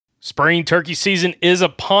Spring turkey season is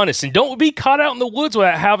upon us, and don't be caught out in the woods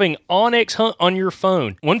without having onX Hunt on your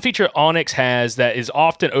phone. One feature onX has that is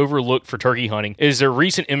often overlooked for turkey hunting is their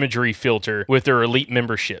recent imagery filter with their elite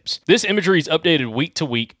memberships. This imagery is updated week to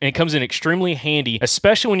week, and it comes in extremely handy,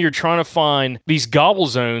 especially when you're trying to find these gobble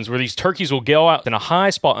zones where these turkeys will go out in a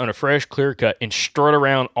high spot on a fresh clear cut and strut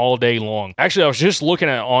around all day long. Actually, I was just looking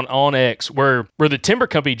at it on onX where the timber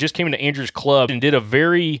company just came into Andrew's club and did a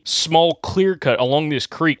very small clear cut along this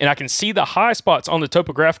creek, and I can see the high spots on the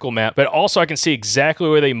topographical map, but also I can see exactly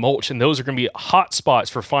where they mulch, and those are going to be hot spots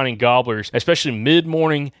for finding gobblers, especially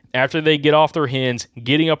mid-morning after they get off their hens,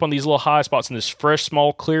 getting up on these little high spots in this fresh,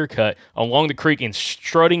 small clear cut along the creek and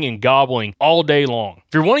strutting and gobbling all day long.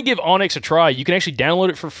 If you want to give onX a try, you can actually download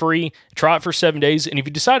it for free, try it for 7 days, and if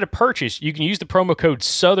you decide to purchase, you can use the promo code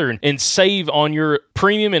SOUTHERN and save on your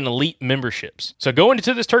premium and elite memberships. So go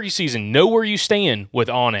into this turkey season, know where you stand with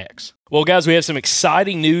onX. Well, guys, we have some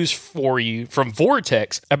exciting news for you from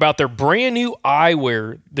Vortex about their brand new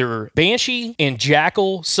eyewear, their Banshee and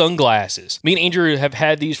Jackal sunglasses. Me and Andrew have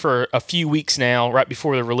had these for a few weeks now, right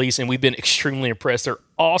before the release, and we've been extremely impressed. They're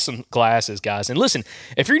awesome glasses, guys. And listen,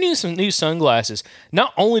 if you're needing some new sunglasses,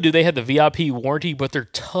 not only do they have the VIP warranty, but they're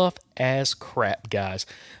tough as crap, guys.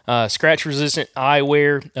 Scratch-resistant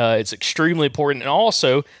eyewear, it's extremely important. And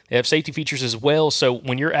also, they have safety features as well. So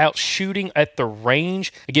when you're out shooting at the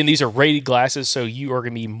range, again, these are rated glasses, so you are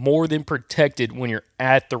going to be more than protected when you're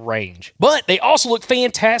at the range. But they also look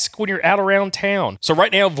fantastic when you're out around town. So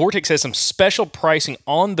right now, Vortex has some special pricing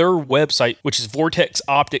on their website, which is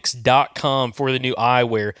vortexoptics.com for the new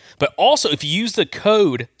eyewear. But also, if you use the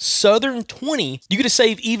code Southern20, you get to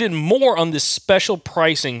save even more on this special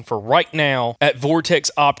pricing for right now at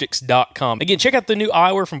vortexoptics.com. Again, check out the new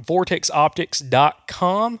eyewear from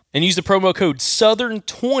vortexoptics.com and use the promo code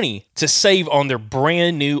Southern20 to save on their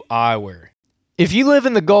brand new eyewear. If you live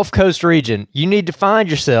in the Gulf Coast region, you need to find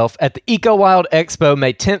yourself at the Eco Wild Expo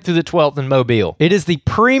May 10th through the 12th in Mobile. It is the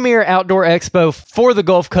premier outdoor expo for the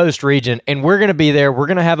Gulf Coast region, and we're going to be there. We're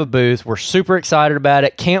going to have a booth. We're super excited about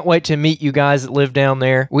it. Can't wait to meet you guys that live down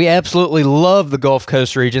there. We absolutely love the Gulf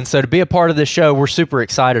Coast region, so to be a part of this show, we're super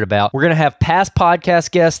excited about. We're going to have past podcast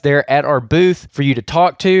guests there at our booth for you to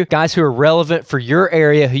talk to, guys who are relevant for your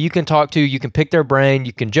area, who you can talk to. You can pick their brain.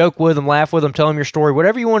 You can joke with them, laugh with them, tell them your story,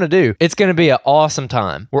 whatever you want to do. It's going to be an awesome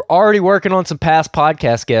time. We're already working on some past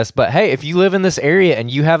podcast guests, but hey, if you live in this area and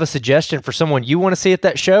you have a suggestion for someone you want to see at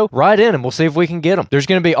that show, write in and we'll see if we can get them. There's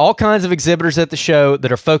going to be all kinds of exhibitors at the show that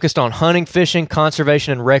are focused on hunting, fishing,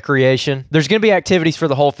 conservation, and recreation. There's going to be activities for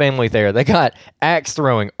the whole family there. They got axe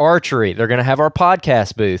throwing, archery. They're going to have our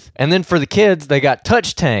podcast booth. And then for the kids, they got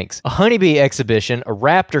touch tanks, a honeybee exhibition, a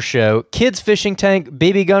raptor show, kids fishing tank,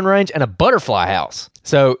 BB gun range, and a butterfly house.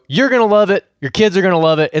 So you're going to love it. Your kids are going to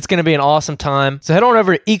love it. It's going to be an awesome time. So head on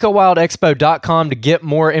over to ecowildexpo.com to get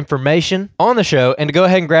more information on the show and to go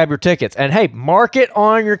ahead and grab your tickets. And hey, mark it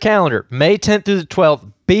on your calendar. May 10th through the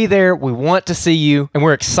 12th. Be there. We want to see you, and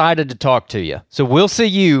we're excited to talk to you. So we'll see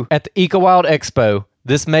you at the Eco Wild Expo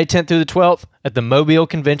this May 10th through the 12th at the Mobile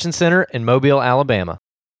Convention Center in Mobile, Alabama.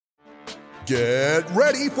 Get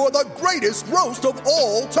ready for the greatest roast of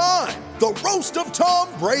all time, the Roast of Tom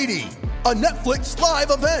Brady, a Netflix live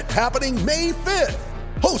event happening May 5th.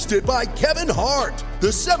 Hosted by Kevin Hart, the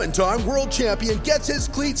 7-time world champion gets his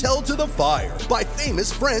cleats held to the fire by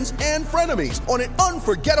famous friends and frenemies on an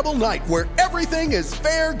unforgettable night where everything is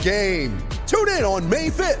fair game. Tune in on May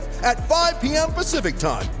 5th at 5 p.m. Pacific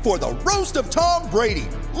time for the Roast of Tom Brady,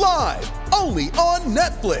 live only on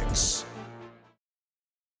Netflix.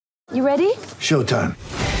 You ready? Showtime.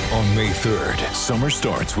 On May 3rd, summer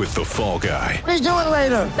starts with The Fall Guy. Let's do it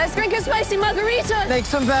later. Let's drink a spicy margarita. Make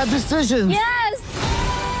some bad decisions. Yes.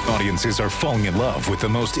 Audiences are falling in love with the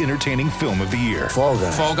most entertaining film of the year. Fall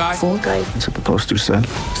Guy. Fall Guy? Fall guy. That's what the poster said.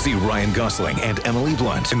 See Ryan Gosling and Emily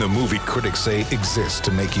Blunt in the movie critics say exists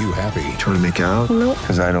to make you happy. Trying to make it out? Nope.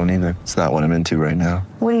 Because I don't either. It's not what I'm into right now.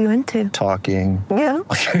 What are you into? Talking. Yeah.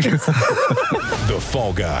 The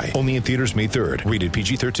Fall Guy. Only in theaters May 3rd. Rated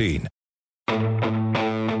PG-13.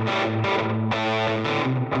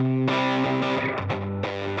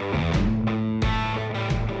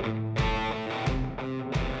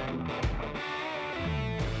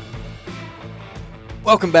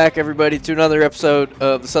 Welcome back, everybody, to another episode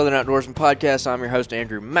of the Southern Outdoorsman Podcast. I'm your host,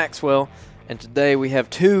 Andrew Maxwell, and today we have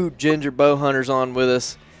two ginger bow hunters on with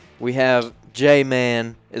us. We have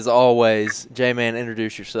J-Man, as always. J-Man,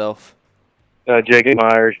 introduce yourself. Jacob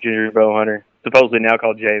Myers, ginger bow hunter, supposedly now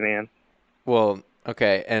called J-Man. Well,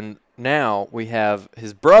 okay, and now we have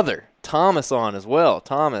his brother, Thomas, on as well.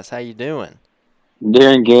 Thomas, how you doing?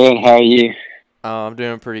 Doing good. How are you? Oh, I'm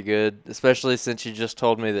doing pretty good, especially since you just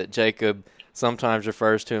told me that Jacob sometimes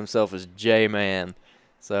refers to himself as J-Man.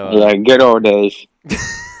 So, Yeah, good old days.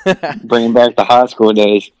 Bringing back the high school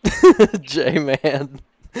days. J-Man.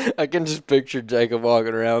 I can just picture Jacob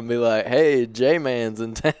walking around and be like, hey, J-Man's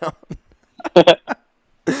in town.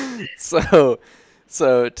 So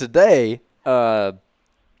today,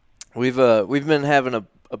 we've been having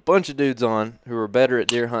a bunch of dudes on who are better at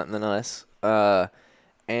deer hunting than us.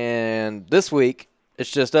 And this week, it's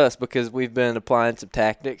just us because we've been applying some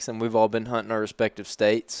tactics and we've all been hunting our respective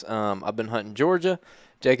states. I've been hunting Georgia.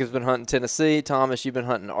 Jacob's been hunting Tennessee. Thomas, you've been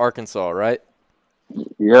hunting Arkansas, right?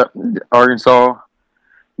 Yep, Arkansas.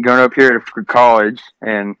 Going up here for college,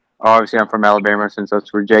 and obviously I'm from Alabama since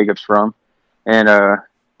that's where Jacob's from. And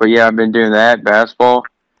but yeah, I've been doing that basketball,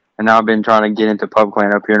 and now I've been trying to get into public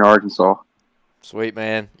land up here in Arkansas. Sweet,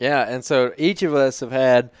 man. Yeah, and so each of us have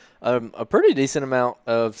had a pretty decent amount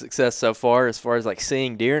of success so far as like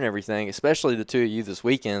seeing deer and everything, especially the two of you this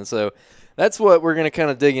weekend. So that's what we're going to kind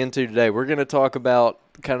of dig into today. We're going to talk about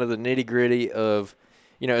kind of the nitty-gritty of,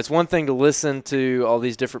 it's one thing to listen to all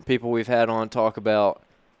these different people we've had on talk about,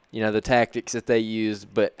 the tactics that they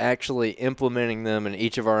used, but actually implementing them in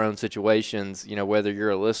each of our own situations, whether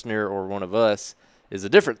you're a listener or one of us, is a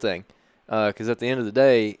different thing. Because at the end of the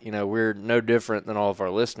day, we're no different than all of our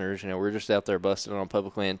listeners. We're just out there busting on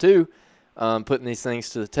public land too, putting these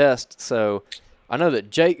things to the test. So I know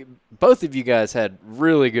that both of you guys had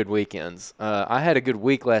really good weekends. I had a good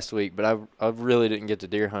week last week, but I really didn't get to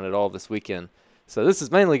deer hunt at all this weekend. So this is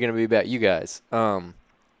mainly going to be about you guys.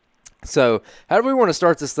 So how do we want to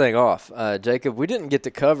start this thing off? Jacob, we didn't get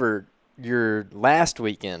to cover your last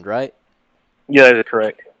weekend, right? Yeah, that is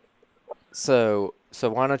correct. So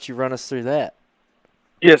why don't you run us through that?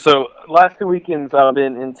 Yeah, so last 2 weekends I've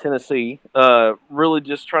been in Tennessee, really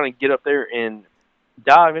just trying to get up there and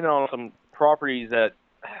dive in on some properties that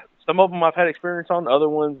some of them I've had experience on, other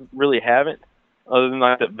ones really haven't, other than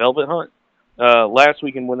like that velvet hunt. Last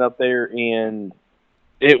weekend went up there and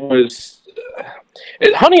it was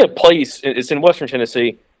hunting a place. It's in Western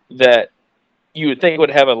Tennessee that you would think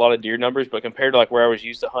would have a lot of deer numbers, but compared to like where I was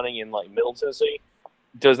used to hunting in like Middle Tennessee,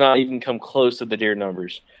 does not even come close to the deer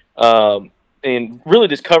numbers. And really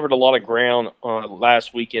just covered a lot of ground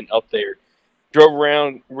last weekend up there. Drove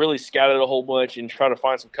around, really scouted a whole bunch, and tried to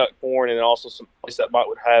find some cut corn, and also some place that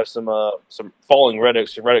would have some falling red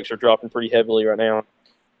oaks. The red oaks are dropping pretty heavily right now.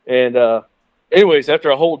 And anyways,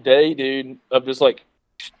 after a whole day, dude, of just like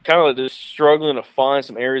kind of just struggling to find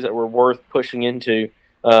some areas that were worth pushing into,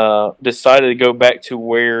 decided to go back to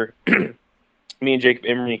where me and Jacob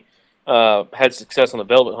Emery had success on the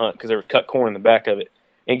velvet hunt because there was cut corn in the back of it.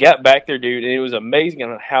 And got back there, dude, and it was amazing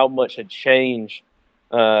on how much had changed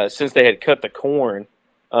since they had cut the corn.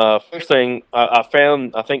 First thing, I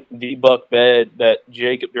found, I think, the buck bed that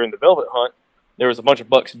Jacob, during the velvet hunt, there was a bunch of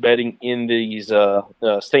bucks bedding in these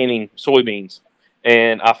standing soybeans.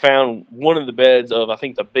 And I found one of the beds of, I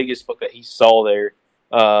think, the biggest buck that he saw there,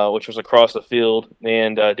 which was across the field.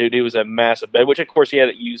 And, dude, it was a massive bed, which, of course, he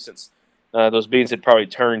hadn't used since those beans had probably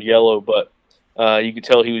turned yellow, but you could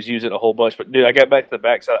tell he was using it a whole bunch. But, dude, I got back to the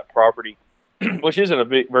backside of that property, which isn't a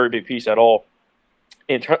very big piece at all.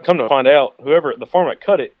 And come to find out, whoever, the farmer that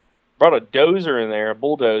cut it, brought a dozer in there, a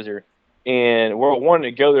bulldozer, and where I wanted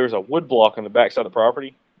to go, there was a wood block on the backside of the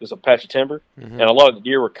property. There's a patch of timber, and a lot of the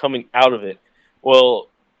deer were coming out of it. Well,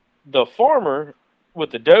 the farmer with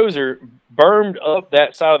the dozer bermed up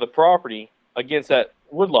that side of the property against that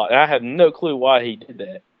wood lot, and I have no clue why he did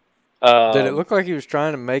that. Did it look like he was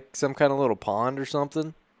trying to make some kind of little pond or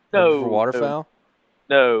something? No. For waterfowl?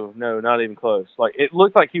 No, not even close. Like, it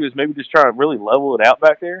looked like he was maybe just trying to really level it out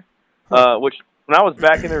back there, which when I was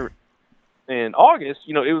back in there in August,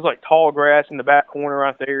 it was like tall grass in the back corner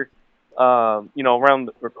right there, around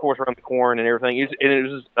the corn and everything. It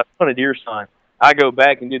was just a ton of deer sign. I go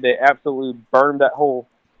back and they absolutely burned that whole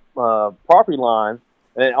property line.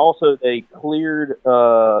 And then also they cleared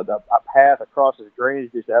a path across this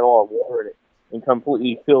drainage ditch that had a lot of water in it and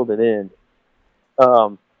completely filled it in.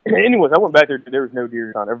 Anyways, I went back there. There was no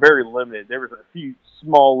deer on. They're very limited. There was a few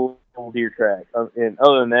small little deer tracks. And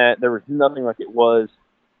other than that, there was nothing like it was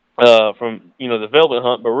from, the velvet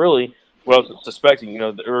hunt. But really, what I was suspecting,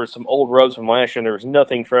 there were some old roads from last year, and there was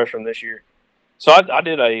nothing fresh from this year. So I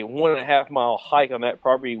did a 1.5 mile hike on that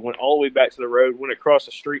property, went all the way back to the road, went across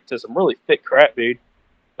the street to some really thick crap, dude.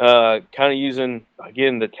 Kind of using,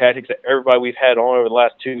 again, the tactics that everybody we've had on over the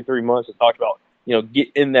last 2-3 months has talked about,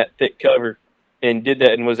 get in that thick cover, and did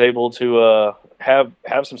that and was able to have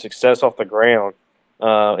some success off the ground.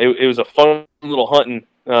 It was a fun little hunting.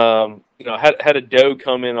 Had a doe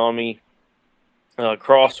come in on me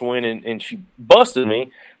crosswind, and she busted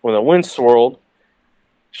me when the wind swirled.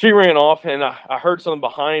 She ran off, and I heard something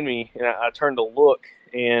behind me, and I turned to look,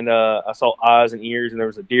 and I saw eyes and ears, and there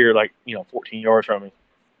was a deer 14 yards from me.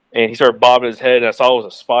 And he started bobbing his head, and I saw it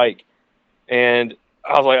was a spike. And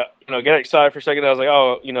I was like, got excited for a second. I was like,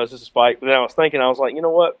 oh, is this a spike? But then I was thinking, I was like, you know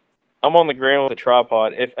what? I'm on the ground with a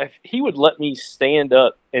tripod. If he would let me stand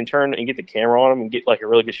up and turn and get the camera on him and get like a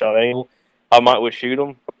really good shot angle, I would shoot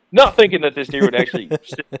him. Not thinking that this deer would actually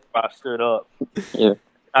sit if I stood up. Yeah.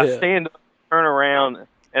 I stand up, turn around,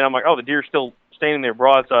 and I'm like, oh, the deer's still standing there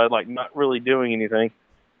broadside, like not really doing anything.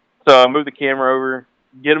 So I move the camera over,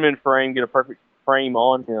 get him in frame, get a perfect frame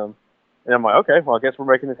on him. And I'm like, okay, well, I guess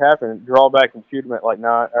we're making this happen. Draw back and shoot him at like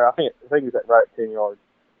 9. I think it's at right 10 yards.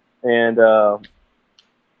 And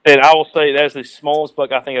I will say that's the smallest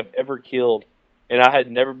buck I think I've ever killed. And I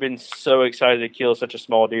had never been so excited to kill such a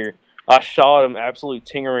small deer. I shot him, absolutely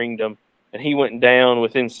tingering him, and he went down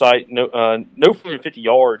within sight, no further than 50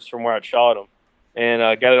 yards from where I shot him. And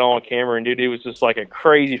got it on camera. And dude, it was just like a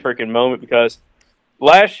crazy freaking moment because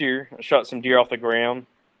last year I shot some deer off the ground,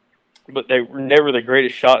 but they were never the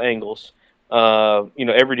greatest shot angles.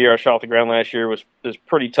 Every deer I shot off the ground last year was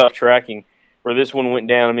pretty tough tracking. Where this one went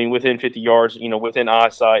down, within 50 yards, within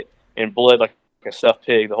eyesight, and bled like a stuffed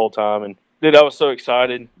pig the whole time. And dude, I was so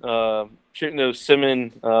excited shooting those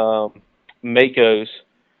Simmon Makos.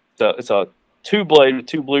 It's a 2-blade with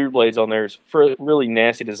 2 blue blades on there. It's a really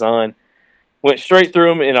nasty design. Went straight through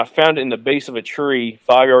them, and I found it in the base of a tree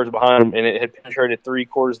 5 yards behind him, and it had penetrated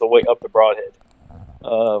 3/4 of the way up the broadhead.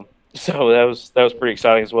 So that was pretty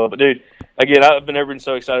exciting as well. But dude, again, I've never been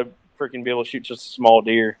so excited to freaking be able to shoot just a small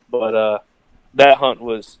deer. But that hunt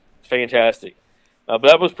was fantastic. But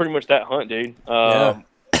that was pretty much that hunt, dude. That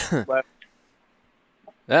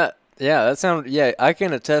sounded. Yeah, I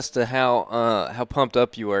can attest to how pumped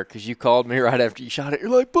up you were because you called me right after you shot it. You're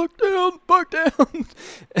like, buck down,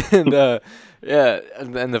 and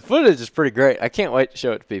and the footage is pretty great. I can't wait to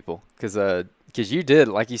show it to people because you did,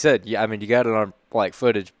 like you said. You got it on like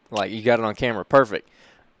footage, like you got it on camera, perfect.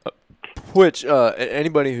 Which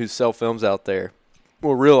anybody who self films out there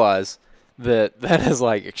will realize that is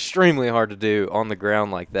like extremely hard to do on the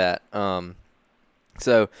ground like that.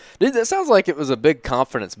 So, dude, that sounds like it was a big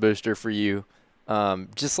confidence booster for you.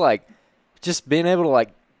 Just being able to like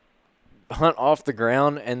hunt off the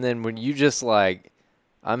ground, and then when you just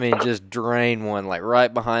just drain one like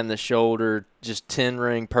right behind the shoulder, just 10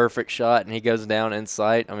 ring perfect shot, and he goes down in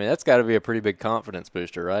sight. That's got to be a pretty big confidence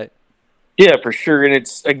booster, right? Yeah, for sure. And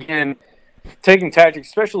it's again taking tactics,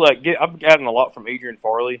 especially I've gotten a lot from Adrian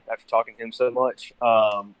Farley after talking to him so much,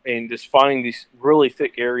 and just finding these really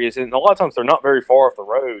thick areas. And a lot of times they're not very far off the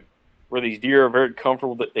road, where these deer are very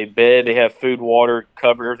comfortable that they bed, they have food, water,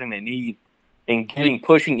 cover, everything they need, and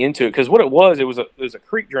pushing into it. Because what it was a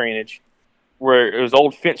creek drainage, where it was an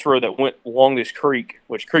old fence road that went along this creek,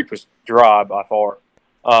 which creek was dry by far,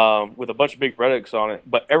 with a bunch of big red oaks on it.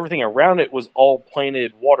 But everything around it was all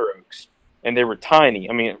planted water oaks. And they were tiny.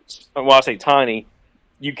 When I say tiny,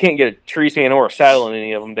 you can't get a tree stand or a saddle in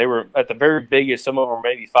any of them. They were at the very biggest. Some of them were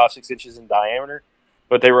maybe 5-6 inches in diameter,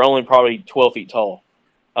 but they were only probably 12 feet tall.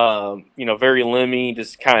 Very limby,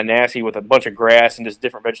 just kind of nasty with a bunch of grass and just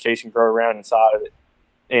different vegetation grow around inside of it.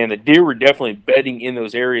 And the deer were definitely bedding in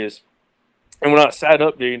those areas. And when I sat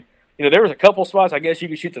up, dude, there was a couple spots I guess you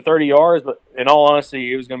could shoot to 30 yards, but in all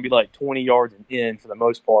honesty, it was going to be like 20 yards and in for the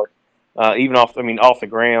most part, even off the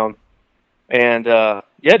ground. And,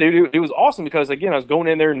 dude, it was awesome because, again, I was going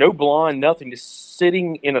in there, no blind, nothing, just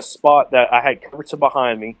sitting in a spot that I had coverage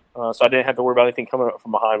behind me, so I didn't have to worry about anything coming up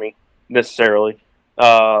from behind me necessarily,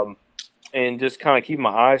 and just kind of keeping my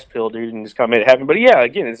eyes peeled, dude, and just kind of made it happen. But, yeah,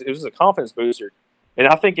 again, it was a confidence booster, and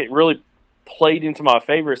I think it really played into my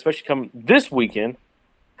favor, especially coming this weekend,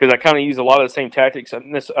 because I kind of used a lot of the same tactics. I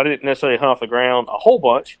didn't necessarily hunt off the ground a whole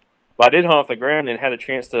bunch, but I did hunt off the ground and had a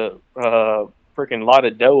chance to freaking light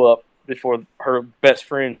a doe up before her best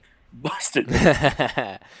friend busted me.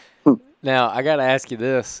 Now, I got to ask you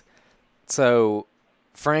this. So,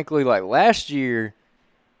 frankly, last year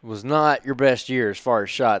was not your best year as far as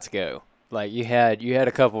shots go. You had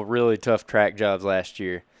a couple really tough track jobs last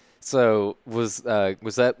year. So, was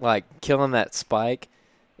that killing that spike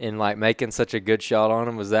and making such a good shot on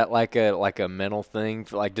him? Was that like a mental thing?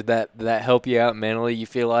 Did that help you out mentally? You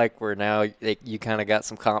feel where now you kind of got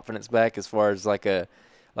some confidence back as far as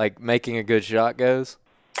making a good shot goes?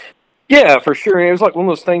 Yeah, for sure. And it was one of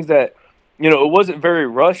those things that, it wasn't very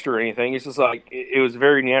rushed or anything. It's just it was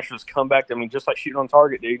very natural to come back. Just like shooting on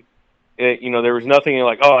target, dude. There was nothing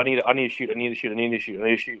I need to shoot.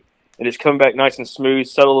 And just come back nice and smooth,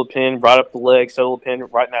 settle the pin, right up the leg, settle the pin,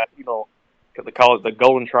 right in that, they call it the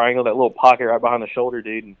golden triangle, that little pocket right behind the shoulder,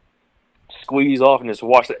 dude, and squeeze off and just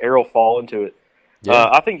watch the arrow fall into it. Yeah.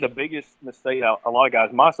 I think the biggest mistake a lot of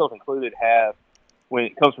guys, myself included, have when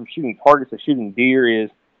it comes from shooting targets and shooting deer is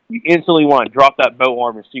you instantly want to drop that bow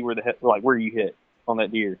arm and see where you hit on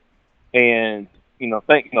that deer. And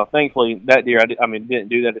thankfully that deer, didn't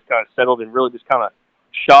do that. It kind of settled and really just kind of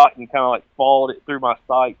shot and kind of like followed it through my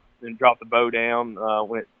sight and dropped the bow down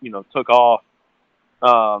when it took off.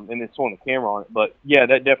 And then swung the camera on it. But yeah,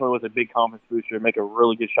 that definitely was a big confidence booster to make a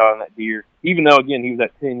really good shot on that deer. Even though again he was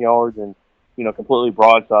at 10 yards and completely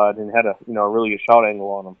broadside and had a really good shot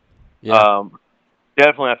angle on him. Yeah.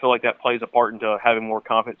 Definitely, I feel like that plays a part into having more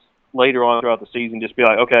confidence later on throughout the season. Just be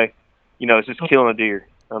like, okay, it's just killing a deer.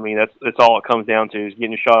 I mean, that's all it comes down to is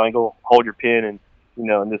getting your shot angle, hold your pin, and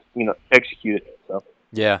and just execute it. So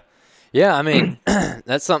Yeah. I mean,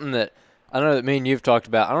 that's something that I know that me and you've talked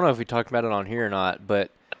about. I don't know if we talked about it on here or not,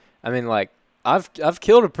 but I mean, like I've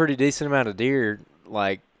killed a pretty decent amount of deer,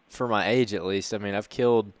 like for my age at least. I mean, I've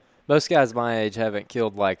killed. Most guys my age haven't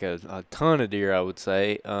killed like a ton of deer, I would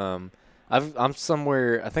say. I'm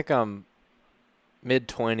somewhere, I think I'm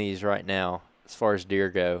mid-20s right now as far as deer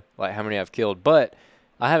go, like how many I've killed. But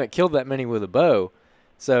I haven't killed that many with a bow.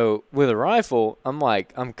 So with a rifle,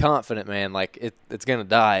 I'm confident, man. Like it's going to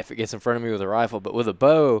die if it gets in front of me with a rifle. But with a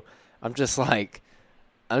bow, I'm just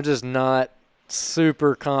not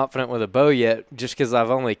super confident with a bow yet just because I've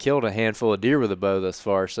only killed a handful of deer with a bow thus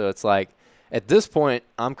far. So it's like, at this point,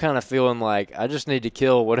 I'm kind of feeling like I just need to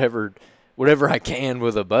kill whatever I can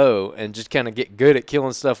with a bow and just kind of get good at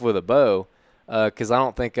killing stuff with a bow. Because I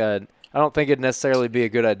don't think it'd necessarily be a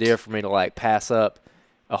good idea for me to like pass up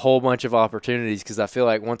a whole bunch of opportunities. Because I feel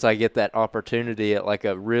like once I get that opportunity at like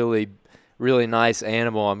a really, really nice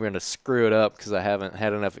animal, I'm going to screw it up because I haven't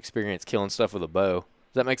had enough experience killing stuff with a bow.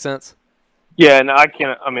 Does that make sense? yeah, and I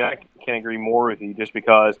can't agree more with you just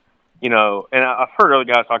because. And I've heard other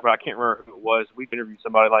guys talk about, I can't remember who it was, we've interviewed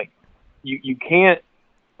somebody, like, you can't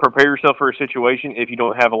prepare yourself for a situation if you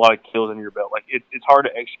don't have a lot of kills under your belt. Like, it's hard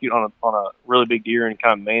to execute on a really big deer and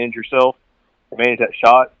kind of manage yourself, and manage that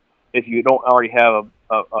shot, if you don't already have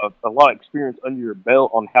a lot of experience under your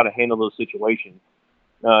belt on how to handle those situations.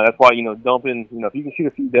 That's why, dumping, if you can shoot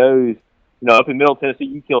a few does, up in Middle Tennessee,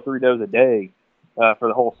 you kill 3 does a day for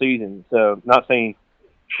the whole season. So, not saying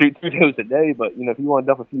shoot 3 does a day, but if you want to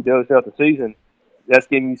dump a few does throughout the season, that's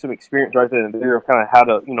giving you some experience right then and there of kind of how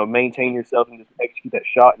to maintain yourself and just execute that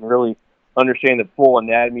shot and really understand the full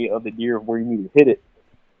anatomy of the deer of where you need to hit it,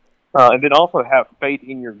 and then also have faith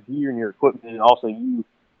in your gear and your equipment, and also you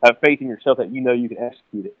have faith in yourself that you can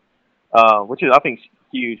execute it, which is I think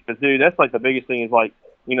huge. Because dude, that's like the biggest thing is like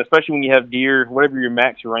especially when you have deer, whatever your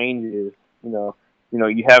max range is,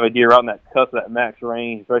 you have a deer out in that cusp of that max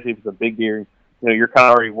range, especially if it's a big deer. You're kind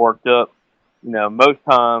of already worked up. Most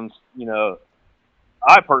times,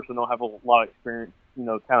 I personally don't have a lot of experience,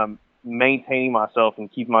 kind of maintaining myself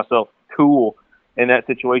and keeping myself cool in that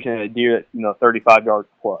situation at a deer that's, 35 yards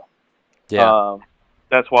plus. Yeah.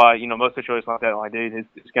 That's why, most situations like that, like, dude,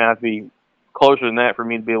 it's going to have to be closer than that for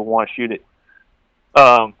me to be able to want to shoot it.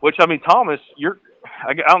 Which, Thomas,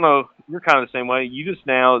 I don't know, you're kind of the same way.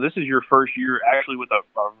 This is your first year actually with a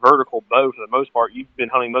vertical bow for the most part. You've been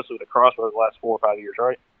hunting mostly with a crossbow the last 4 or 5 years,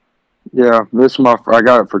 right? Yeah, I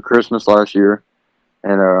got it for Christmas last year,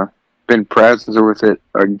 and been practicing with it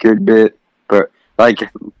a good bit. But like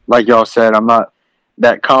y'all said, I'm not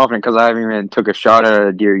that confident because I haven't even took a shot at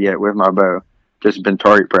a deer yet with my bow. Just been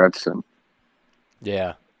target practicing.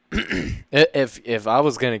 Yeah. If I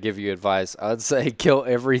was going to give you advice, I'd say kill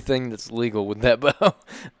everything that's legal with that bow.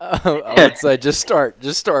 I would say just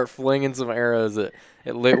start flinging some arrows at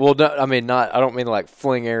well, I don't mean like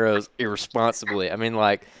fling arrows irresponsibly. I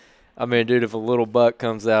mean, dude, if a little buck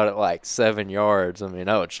comes out at like 7 yards, I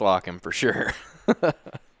would schlock him for sure.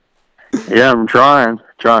 Yeah, I'm trying.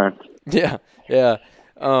 Yeah.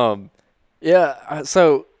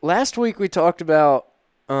 So last week we talked about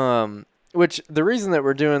which the reason that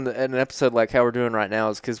we're doing an episode like how we're doing right now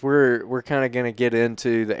is because we're kind of going to get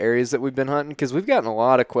into the areas that we've been hunting, because we've gotten a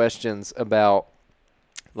lot of questions about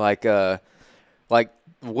like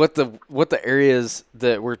what the areas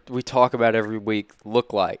that we talk about every week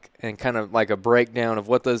look like, and kind of like a breakdown of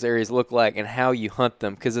what those areas look like and how you hunt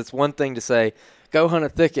them. Because it's one thing to say go hunt a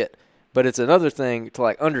thicket, but it's another thing to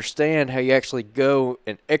like understand how you actually go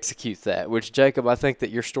and execute that. Which, Jacob, I think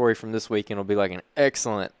that your story from this weekend will be like an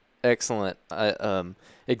excellent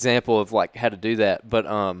example of like how to do that. But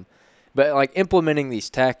like implementing these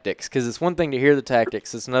tactics, because it's one thing to hear the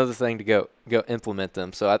tactics, it's another thing to go implement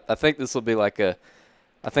them. So I think this will be like a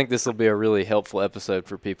I think this will be a really helpful episode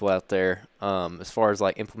for people out there, as far as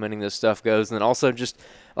like implementing this stuff goes, and then also just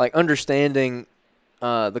like understanding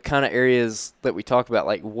the kind of areas that we talk about,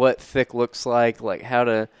 like what thick looks like how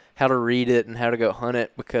to read it and how to go hunt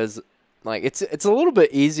it, because like it's a little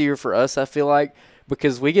bit easier for us, I feel like,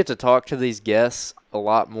 because we get to talk to these guests a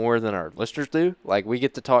lot more than our listeners do. Like we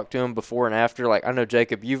get to talk to them before and after. Like I know,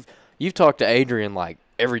 Jacob, you've talked to Adrian like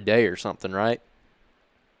every day or something, right?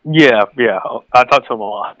 Yeah. I talk to him a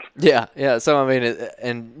lot. Yeah. So, I mean,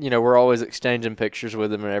 and, you know, we're always exchanging pictures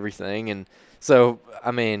with him and everything. And so, I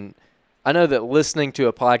mean, I know that listening to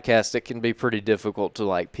a podcast, it can be pretty difficult to,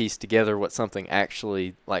 like, piece together what something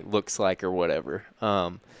actually, like, looks like or whatever.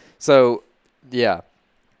 So, yeah.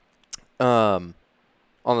 On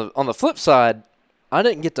the flip side, I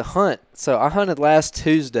didn't get to hunt. So, I hunted last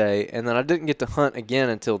Tuesday, and then I didn't get to hunt again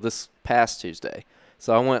until this past Tuesday.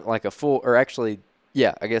 So, I went, like,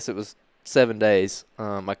 I guess it was 7 days.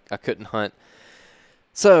 I couldn't hunt.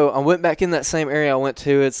 So I went back in that same area I went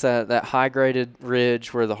to. It's that high-graded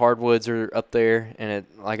ridge where the hardwoods are up there. And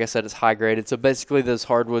it, like I said, it's high-graded. So basically those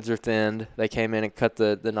hardwoods are thinned. They came in and cut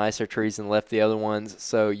the nicer trees and left the other ones.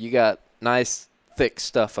 So you got nice, thick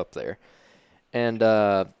stuff up there. And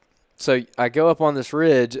so I go up on this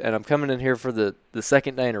ridge, and I'm coming in here for the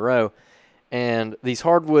second day in a row. And these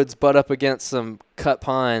hardwoods butt up against some cut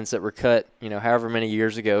pines that were cut, you know, however many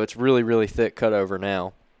years ago. It's really, really thick cut over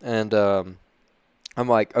now. And I'm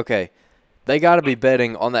like, okay, they got to be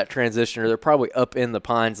bedding on that transition, or they're probably up in the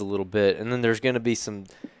pines a little bit. And then there's going to be some,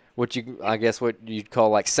 what you'd call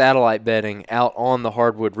like satellite bedding out on the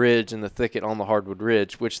hardwood ridge and the thicket on the hardwood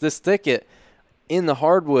ridge, which this thicket in the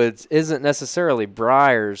hardwoods isn't necessarily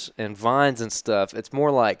briars and vines and stuff. It's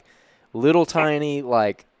more like little tiny,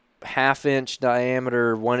 like, half-inch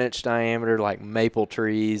diameter, 1-inch diameter, like maple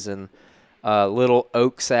trees and little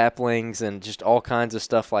oak saplings and just all kinds of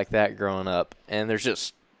stuff like that growing up. And there's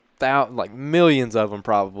just like millions of them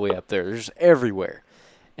probably up there. They're just everywhere.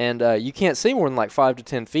 And you can't see more than like 5 to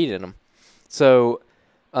 10 feet in them. So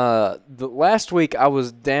the last week I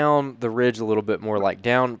was down the ridge a little bit more, like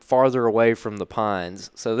down farther away from the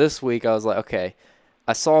pines. So this week I was like, okay,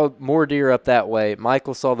 I saw more deer up that way.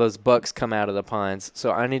 Michael saw those bucks come out of the pines,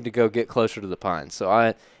 so I need to go get closer to the pines. So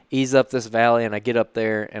I ease up this valley, and I get up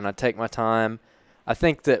there, and I take my time. I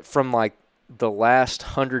think that from, like, the last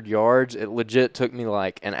 100 yards, it legit took me,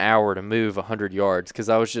 like, an hour to move 100 yards because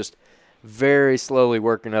I was just very slowly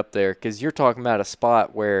working up there, because you're talking about a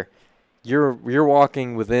spot where you're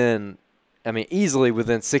walking within, I mean, easily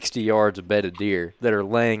within 60 yards of bedded deer that are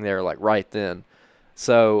laying there, like, right then.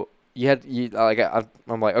 So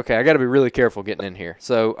I'm like, okay, I got to be really careful getting in here.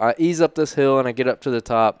 So I ease up this hill and I get up to the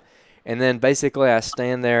top, and then basically I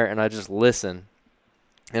stand there and I just listen,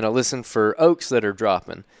 and I listen for oaks that are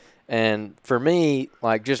dropping. And for me,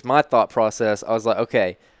 like, just my thought process, I was like,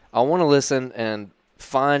 okay, I want to listen and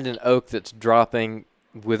find an oak that's dropping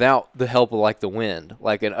without the help of like the wind.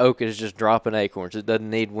 Like an oak is just dropping acorns. It doesn't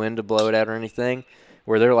need wind to blow it out or anything,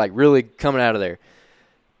 where they're like really coming out of there.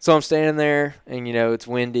 So I'm standing there, and, you know, it's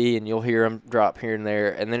windy, and you'll hear them drop here and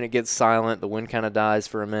there, and then it gets silent. The wind kind of dies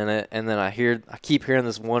for a minute, and then I keep hearing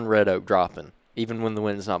this one red oak dropping, even when the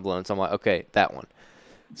wind is not blowing. So I'm like, okay, that one.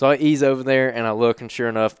 So I ease over there, and I look, and sure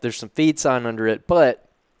enough, there's some feed sign under it. But,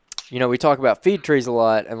 you know, we talk about feed trees a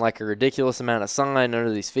lot, and like a ridiculous amount of sign under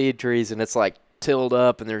these feed trees, and it's like tilled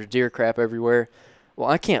up, and there's deer crap everywhere. Well,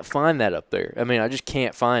 I can't find that up there. I mean, I just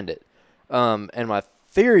can't find it. And my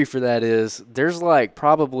theory for that is there's like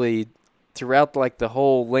probably throughout like the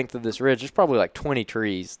whole length of this ridge, there's probably like 20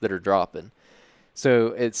 trees that are dropping. So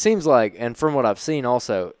it seems like, and from what I've seen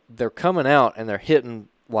also, they're coming out and they're hitting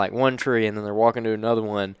like one tree and then they're walking to another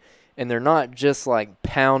one, and they're not just like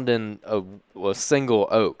pounding a single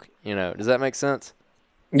oak, you know. Does that make sense?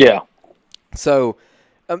 Yeah. So,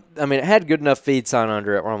 I mean, it had good enough feed sign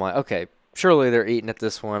under it where I'm like, okay, surely they're eating at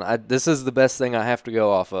this one. This is the best thing I have to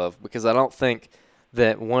go off of, because I don't think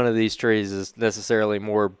that one of these trees is necessarily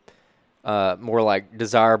more like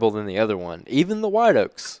desirable than the other one. Even the white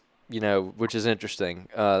oaks, you know, which is interesting.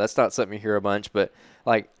 That's not something you hear a bunch, but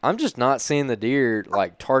like I'm just not seeing the deer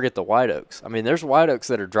like target the white oaks. I mean, there's white oaks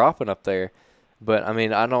that are dropping up there, but I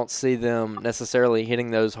mean, I don't see them necessarily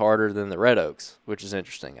hitting those harder than the red oaks, which is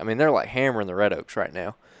interesting. I mean, they're like hammering the red oaks right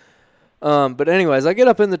now. But anyways, I get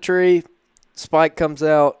up in the tree, Spike comes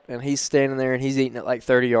out, and he's standing there, and he's eating at like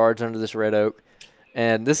 30 yards under this red oak.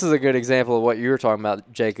 And this is a good example of what you were talking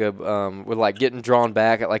about, Jacob, with like getting drawn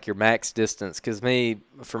back at like your max distance. Because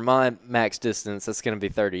for my max distance, that's going to be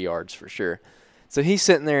 30 yards for sure. So he's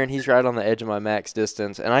sitting there and he's right on the edge of my max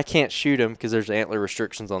distance, and I can't shoot him because there's antler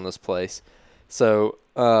restrictions on this place. So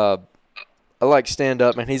like stand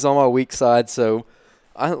up, and he's on my weak side, so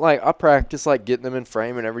I practice like getting them in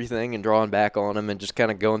frame and everything, and drawing back on him, and just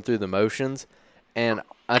kind of going through the motions. And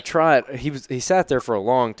I tried. He sat there for a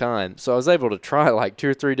long time, so I was able to try like 2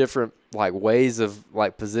 or 3 different like ways of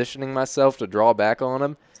like positioning myself to draw back on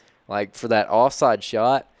him, like for that offside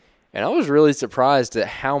shot. And I was really surprised at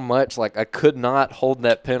how much like I could not hold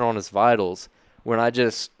that pin on his vitals when I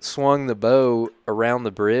just swung the bow around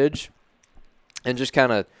the bridge and just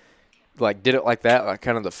kind of like did it like that, like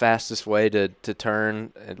kind of the fastest way to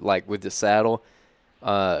turn like with the saddle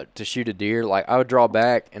to shoot a deer. Like I would draw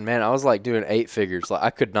back, and man, I was like doing 8 figures. Like I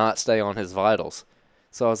could not stay on his vitals.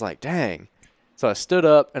 So I was like, dang. So I stood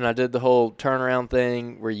up and I did the whole turnaround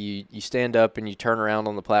thing where you stand up and you turn around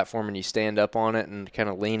on the platform and you stand up on it and kind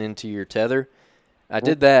of lean into your tether. I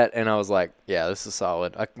did that, and I was like, yeah, this is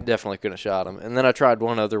solid. I definitely couldn't have shot him. And then I tried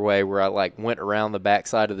one other way where I like went around the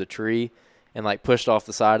backside of the tree and like pushed off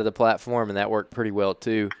the side of the platform, and that worked pretty well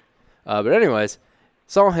too. But anyways,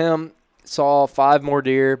 saw 5 more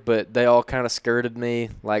deer, but they all kind of skirted me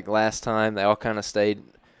like last time. They all kind of stayed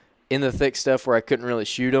in the thick stuff where I couldn't really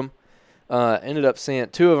shoot them. Ended up seeing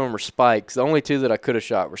 2 of them were spikes. The only 2 that I could have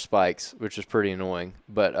shot were spikes, which was pretty annoying.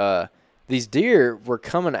 But these deer were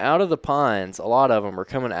coming out of the pines. A lot of them were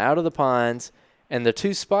coming out of the pines, and the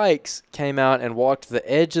 2 spikes came out and walked the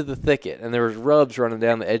edge of the thicket, and there was rubs running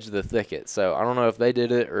down the edge of the thicket. So I don't know if they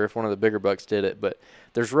did it or if one of the bigger bucks did it, but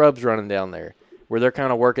there's rubs running down there where they're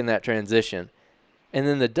kind of working that transition. And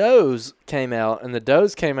then the does came out, and the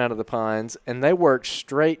does came out of the pines, and they worked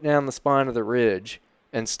straight down the spine of the ridge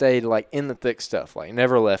and stayed like in the thick stuff, like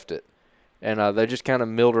never left it. And they just kind of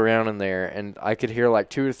milled around in there, and I could hear like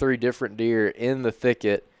 2 or 3 different deer in the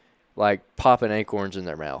thicket like popping acorns in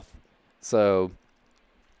their mouth. So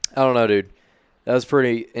I don't know, dude. That was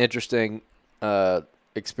pretty interesting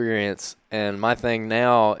experience. And my thing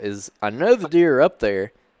now is I know the deer are up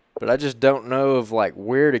there, but I just don't know of like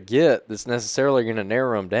where to get that's necessarily going to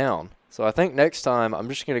narrow them down. So I think next time I'm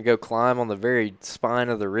just going to go climb on the very spine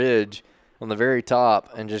of the ridge on the very top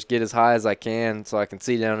and just get as high as I can so I can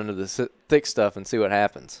see down into the thick stuff and see what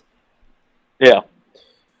happens. Yeah.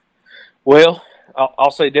 Well, I'll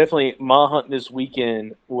say definitely my hunt this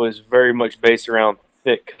weekend was very much based around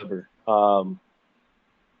thick cover.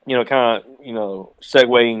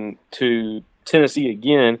 Segueing to Tennessee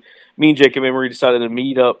again, me and Jacob Emery decided to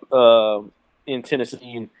meet up in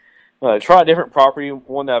Tennessee and try a different property,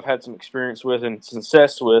 one that I've had some experience with and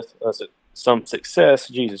success with,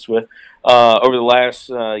 over the last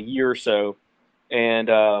year or so. And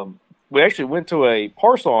we actually went to a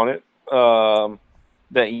parcel on it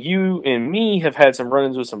that you and me have had some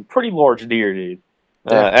run-ins with some pretty large deer, dude.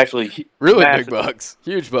 Actually, really massive, big bucks,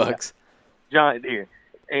 huge bucks, giant deer.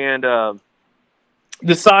 And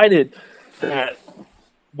decided that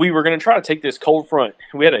we were going to try to take this cold front.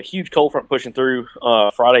 We had a huge cold front pushing through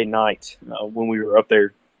Friday night when we were up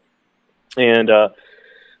there. And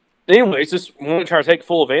anyways, just want to try to take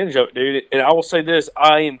full advantage of it, dude. And I will say this,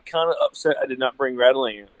 I am kind of upset I did not bring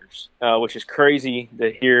rattling antlers, which is crazy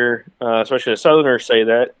to hear, especially the Southerners say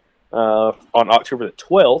that on October the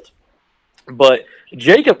 12th. But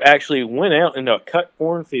Jacob actually went out into a cut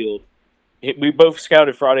cornfield. We both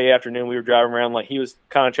scouted Friday afternoon. We were driving around, like he was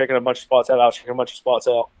kind of checking a bunch of spots out. I was checking a bunch of spots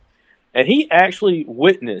out. And he actually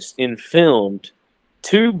witnessed and filmed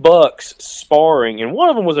 2 bucks sparring, and one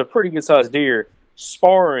of them was a pretty good-sized deer,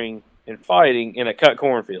 sparring and fighting in a cut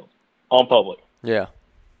cornfield on public. Yeah.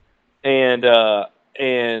 And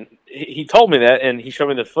he told me that, and he showed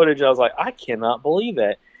me the footage. I was like, I cannot believe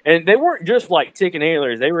that. And they weren't just like ticking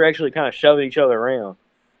antlers. They were actually kind of shoving each other around.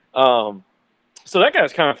 So that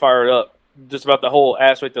guy's kind of fired up just about the whole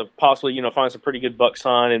aspect of possibly, finding some pretty good buck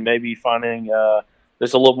sign and maybe finding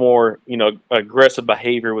there's a little more, aggressive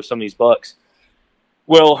behavior with some of these bucks.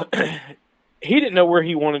 Well, he didn't know where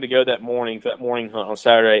he wanted to go that morning for that morning hunt on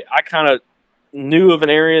Saturday. I kind of knew of an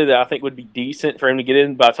area that I think would be decent for him to get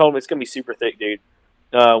in, but I told him it's going to be super thick, dude.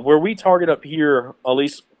 Where we target up here, at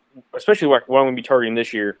least, especially what I'm going to be targeting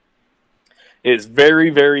this year, is very,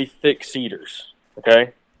 very thick cedars,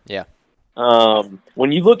 okay? Yeah.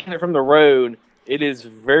 When you look at it from the road, it is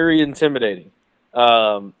very intimidating.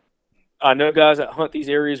 I know guys that hunt these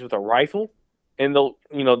areas with a rifle, and they'll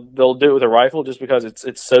do it with a rifle just because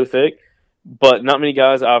it's so thick. But not many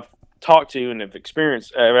guys I've talked to and have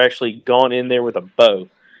experienced have actually gone in there with a bow.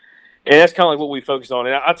 And that's kind of like what we focused on.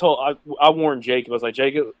 And I warned Jacob. I was like,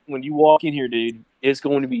 Jacob, when you walk in here, dude, it's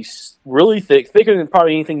going to be really thick, thicker than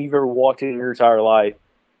probably anything you've ever walked in your entire life.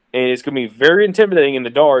 And it's going to be very intimidating in the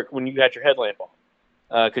dark when you got your headlamp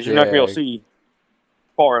on, because you're not going to be able to see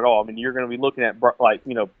far at all. I mean, you're going to be looking at,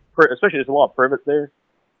 especially there's a lot of privet there.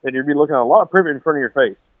 that you'd be looking at a lot of privet in front of your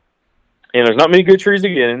face. And there's not many good trees to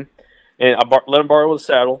get in. And I let him borrow the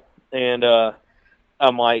saddle. And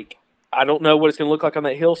I'm like, I don't know what it's going to look like on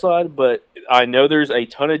that hillside, but I know there's a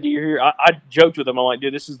ton of deer here. I joked with him. I'm like,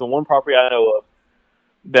 dude, this is the one property I know of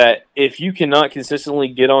that if you cannot consistently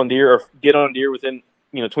get on deer within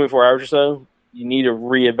 24 hours or so, you need to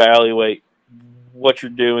reevaluate what you're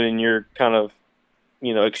doing and your kind of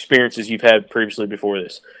experiences you've had previously before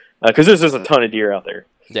this, because there's just a ton of deer out there.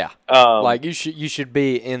 Yeah, like you should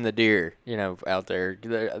be in the deer, out there.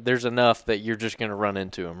 There's enough that you're just gonna run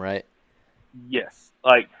into them, right? Yes,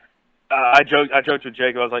 like I joked with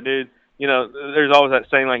Jake. I was like, dude, there's always that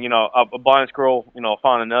saying, like, a blind squirrel, will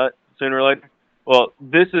find a nut sooner or later. Well,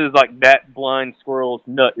 this is like that blind squirrel's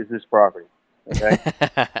nut is this property. Okay,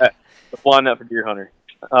 the blind nut for deer hunter.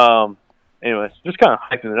 Anyways, just kind of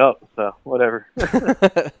hyping it up, so whatever.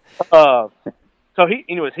 So he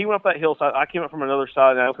went up that hillside. I came up from another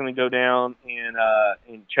side, and I was going to go down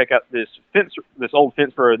and check out this old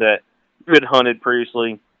fence row that you had hunted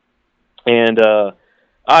previously, and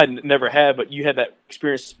I never had. But you had that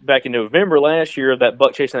experience back in November last year of that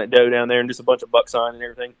buck chasing that doe down there, and just a bunch of buck sign and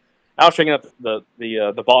everything. I was checking out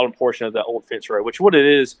the bottom portion of that old fence row, which what it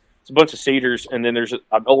is, it's a bunch of cedars, and then there's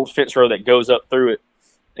an old fence row that goes up through it.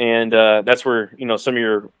 And that's where, some of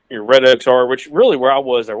your red oaks are, which really where I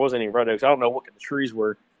was, there wasn't any red oaks. I don't know what the trees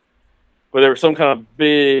were, but there was some kind of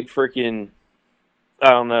big freaking,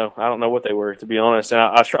 I don't know what they were, to be honest. And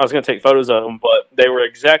I was going to take photos of them, but they were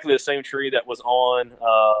exactly the same tree that was on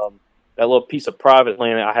that little piece of private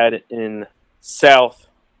land that I had in south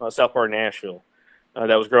part of Nashville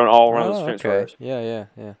that was growing all around those fence rows. Yeah.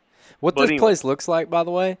 What this place looks like, by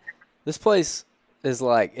the way, this place is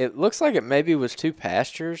like, it looks like it maybe was two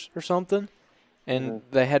pastures or something, and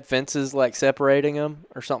they had fences like separating them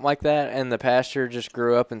or something like that, and the pasture just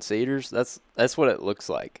grew up in cedars. That's what it looks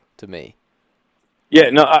like to me.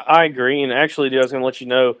 Yeah, no, I agree. And actually, dude, I was going to let you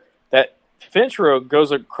know that fence row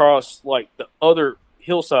goes across like the other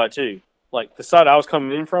hillside too. Like the side I was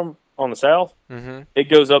coming in from on the south, it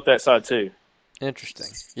goes up that side too. Interesting.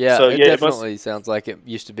 Yeah, so, it definitely sounds like it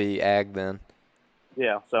used to be ag then.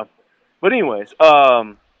 Yeah, so. But anyways,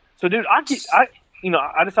 so dude, I decided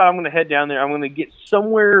I'm going to head down there. I'm going to get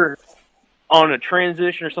somewhere on a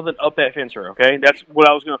transition or something up that fence row. Okay, that's what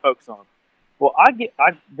I was going to focus on. Well, I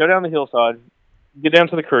go down the hillside, get down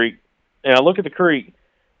to the creek, and I look at the creek,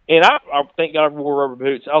 and I thank God I wore rubber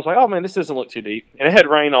boots. I was like, oh man, this doesn't look too deep, and it had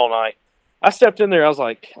rained all night. I stepped in there. I was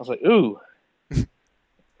like, ooh,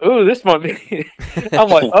 this might be. I'm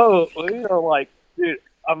like, like, dude.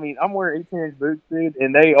 I mean, I'm wearing 18-inch boots, dude,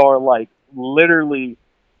 and they are, like, literally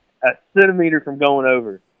a centimeter from going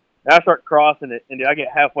over. And I start crossing it, and dude, I get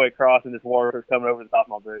halfway across, and this water starts coming over the top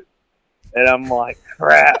of my boot. And I'm like,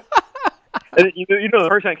 crap. And you know the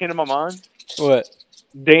first thing that came to my mind? What?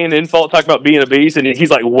 Dan Infalt talked about being a beast, and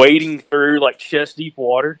he's, like, wading through, like, chest-deep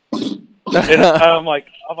water. And I'm like,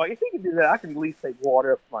 if he can do that, I can at least take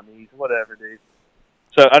water up to my knees, whatever, dude.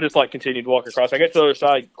 So I just, like, continued to walk across. I got to the other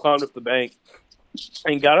side, climbed up the bank,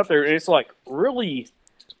 and got up there, and it's like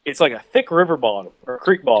a thick river bottom or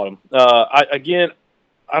creek bottom. I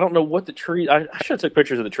don't know what the tree. I should have took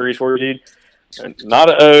pictures of the trees for you, dude. Not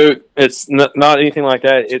an oak. It's not anything like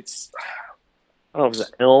that. It's, I don't know if it's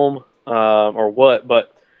an elm or what,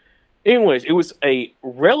 but anyways, it was a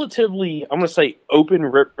relatively, I'm going to say,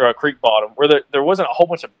 open creek bottom where there wasn't a whole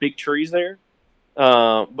bunch of big trees there,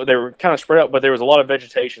 but they were kind of spread out. But there was a lot of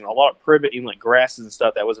vegetation, a lot of privet, even like grasses and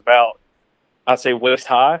stuff that was about, I'd say, waist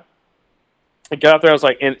high. I got out there, I was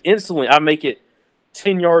like, and instantly I make it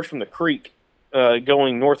 10 yards from the creek,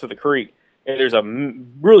 going north of the creek, and there's a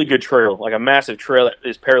really good trail, like a massive trail that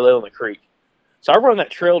is paralleling the creek. So I run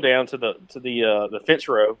that trail down to the fence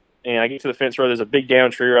row, and I get to the fence row. There's a big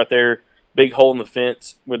down tree right there, big hole in the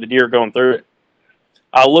fence with the deer going through it.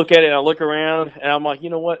 I look at it, and I look around, and I'm like,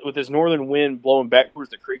 you know what? With this northern wind blowing back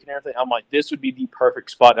towards the creek and everything, I'm like, this would be the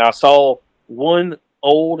perfect spot. And I saw one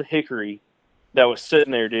old hickory that was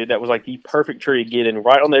sitting there, dude, that was like the perfect tree to get in,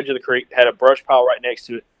 right on the edge of the creek, had a brush pile right next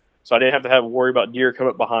to it, so I didn't have to worry about deer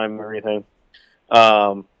coming up behind me or anything.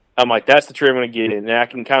 I'm like, that's the tree I'm going to get in, and I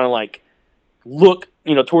can kind of like look,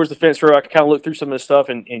 towards the fence row. I can kind of look through some of this stuff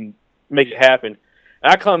and make it happen.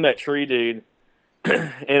 And I climbed that tree, dude,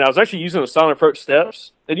 and I was actually using those silent approach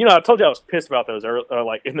steps. And I told you I was pissed about those,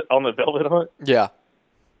 like on the velvet hunt. Yeah.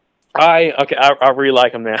 I really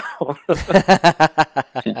like them now.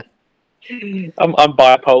 I'm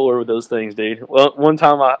bipolar with those things, dude. Well, one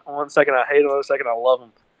second I hate them, another second I love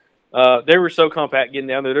them. They were so compact getting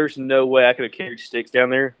down there. There's no way I could have carried sticks down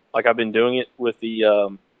there like I've been doing it with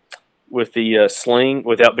the sling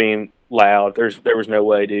without being loud. There was no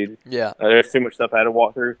way, dude. Yeah. There's too much stuff I had to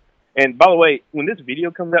walk through. And by the way, when this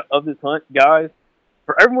video comes out of this hunt, guys,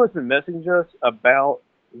 for everyone that's been messaging us about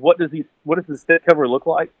what does this thick cover look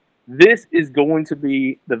like, this is going to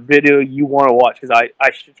be the video you want to watch, because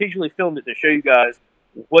I strategically filmed it to show you guys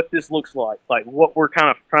what this looks like what we're kind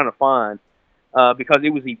of trying to find, because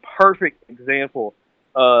it was the perfect example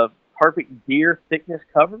of perfect deer thickness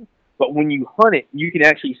cover. But when you hunt it, you can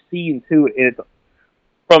actually see into it, and it's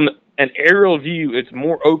from an aerial view, it's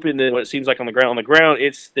more open than what it seems like on the ground. On the ground,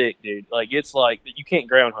 it's thick, dude. It's like you can't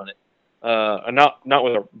ground hunt it. Not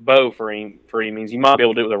with a bow for any means. You might be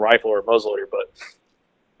able to do it with a rifle or a muzzleloader, but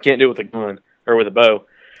can't do it with a gun or with a bow.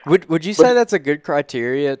 Would you say that's a good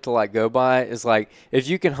criteria to go by? Is if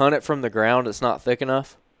you can hunt it from the ground, it's not thick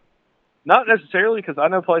enough? Not necessarily, because I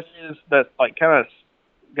know places that kind of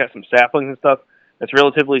got some saplings and stuff that's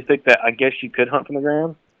relatively thick that I guess you could hunt from the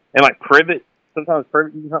ground. And privet, sometimes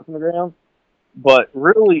privet you can hunt from the ground. But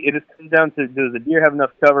really, it just comes down to, does the deer have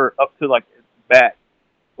enough cover up to its back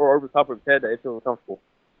or over the top of its head that it feels comfortable?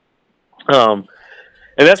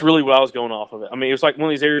 And that's really what I was going off of it. I mean, it was like one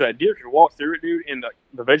of these areas that deer could walk through it, dude, and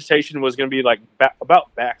the vegetation was going to be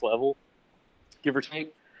about back level, give or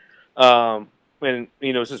take. And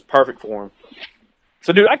it's just perfect for him.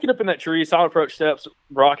 So, dude, I get up in that tree, solid approach steps,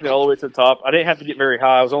 rocking it all the way to the top. I didn't have to get very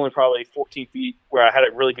high. I was only probably 14 feet, where I had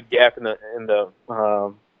a really good gap in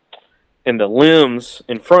the limbs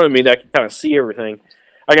in front of me that I could kind of see everything.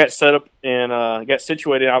 I got set up and got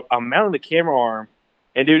situated. I mounted the camera arm,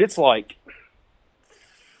 and dude, it's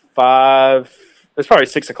it's probably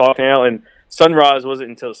 6 o'clock now, and sunrise wasn't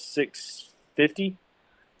until 6:50.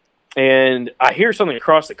 And I hear something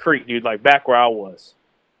across the creek, dude, back where I was.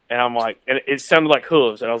 And I'm and it sounded like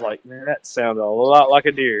hooves. And I was like, man, that sounded a lot like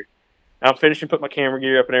a deer. And I'm finishing putting my camera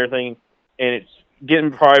gear up and everything. And it's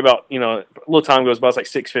getting probably about, a little time goes by, it's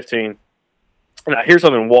 6:15. And I hear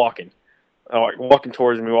something walking. Walking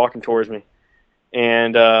towards me.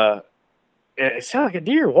 And it sounded like a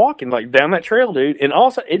deer walking, down that trail, dude. And all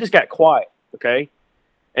of a sudden, it just got quiet, okay?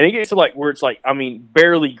 And it gets to, where it's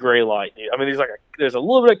barely gray light, dude. I mean, there's a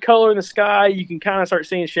little bit of color in the sky. You can kind of start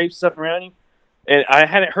seeing shapes and stuff around you. And I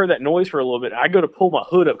hadn't heard that noise for a little bit. I go to pull my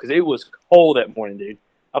hood up because it was cold that morning, dude.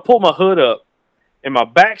 I pulled my hood up, and my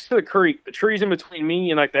back's to the creek. The tree's in between me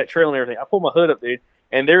and that trail and everything. I pull my hood up, dude,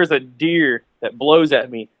 and there's a deer that blows at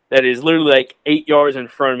me that is literally 8 yards in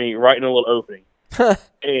front of me, right in a little opening.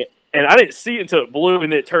 and I didn't see it until it blew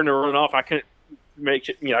and it turned to run off. I couldn't make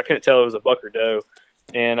it. I couldn't tell it was a buck or doe.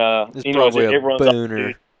 And it's probably a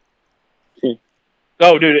booner.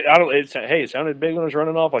 Oh, dude! It sounded big when it was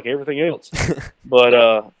running off like everything else,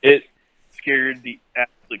 but it scared the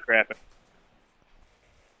absolute crap out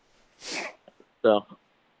of me.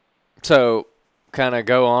 So, kind of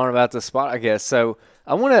go on about the spot, I guess. So,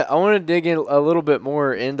 I want to dig in a little bit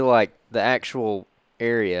more into the actual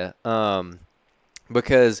area,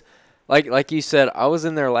 because, like you said, I was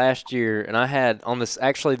in there last year, and I had on this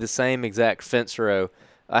actually the same exact fence row.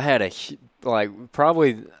 I had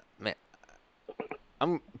probably.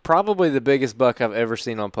 I'm probably the biggest buck I've ever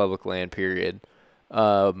seen on public land, period.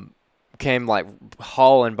 Came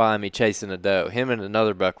hauling by me chasing a doe. Him and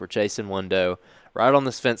another buck were chasing one doe right on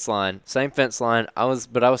this fence line. Same fence line. I was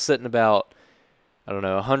sitting about,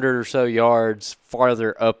 100 or so yards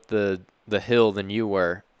farther up the hill than you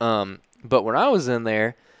were. But when I was in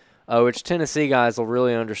there, which Tennessee guys will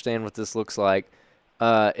really understand what this looks like,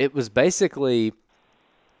 it was basically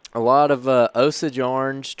a lot of Osage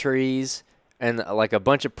orange trees, and a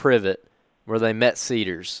bunch of privet where they met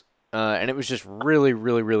cedars. And it was just really,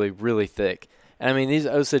 really, really, really thick. And I mean, these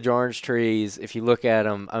Osage orange trees, if you look at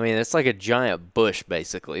them, I mean, it's like a giant bush,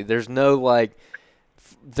 basically. There's no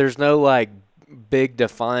big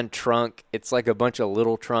defined trunk. It's like a bunch of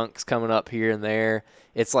little trunks coming up here and there.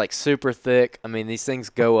 It's super thick. I mean, these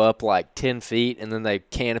things go up 10 feet and then they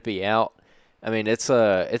canopy out. I mean, it's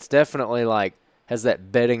definitely has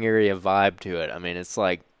that bedding area vibe to it. I mean, it's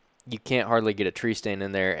you can't hardly get a tree stand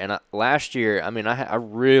in there. And last year, I mean, I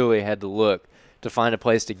really had to look to find a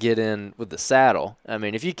place to get in with the saddle. I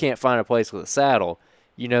mean, if you can't find a place with a saddle,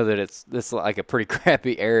 you know that it's a pretty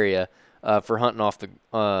crappy area for hunting off the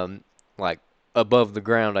above the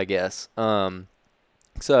ground, I guess.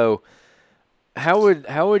 So how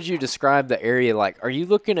would you describe the area? Are you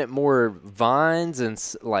looking at more vines and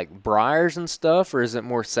briars and stuff, or is it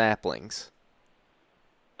more saplings?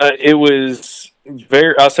 It was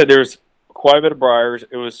I'll say there was quite a bit of briars.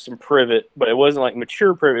 It was some privet, but it wasn't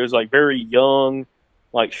mature privet. It was very young,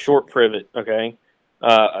 short privet. Okay,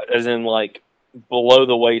 as in below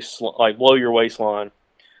the below your waistline.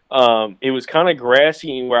 It was kind of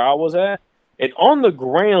grassy where I was at, And on the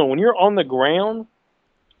ground, when you're on the ground,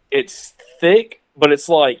 it's thick, but it's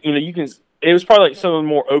like, you can. It was probably like some of the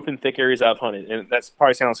more open, thick areas I've hunted, and that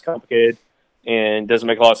probably sounds complicated and doesn't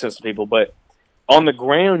make a lot of sense to people. But on the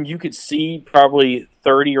ground, you could see probably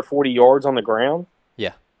 30 or 40 yards on the ground.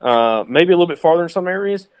 Yeah. Maybe a little bit farther in some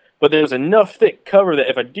areas, but there's enough thick cover that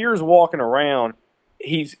if a deer's walking around,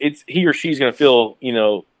 he or she's going to feel,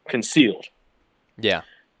 concealed. Yeah.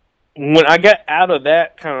 When I got out of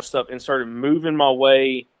that kind of stuff and started moving my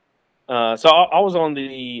way, so I was on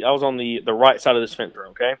the right side of this fence row.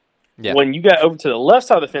 Okay. Yeah. When you got over to the left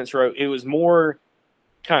side of the fence row, it was more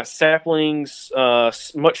kind of saplings,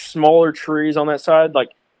 much smaller trees on that side.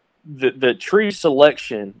 Like the tree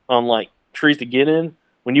selection on like trees to get in.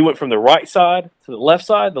 When you went from the right side to the left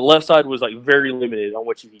side was like very limited on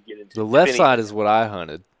what you could get into. The left side is what I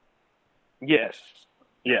hunted. Yes.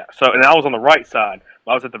 Yeah. So, and I was on the right side.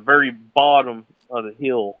 I was at the very bottom of the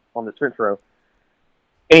hill on the fence row.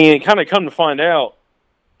 And kind of come to find out,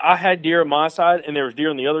 I had deer on my side and there was deer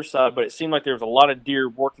on the other side, but it seemed like there was a lot of deer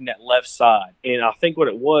working that left side. And I think what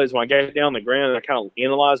it was, when I got down on the ground and I kind of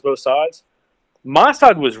analyzed both sides, my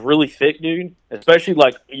side was really thick, dude. Especially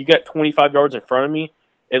like you got 25 yards in front of me.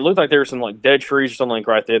 It looked like there were some like dead trees or something like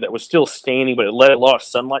right there that was still standing, but it let a lot of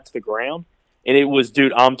sunlight to the ground. And it was,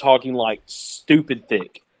 dude, I'm talking like stupid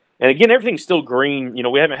thick. And again, everything's still green.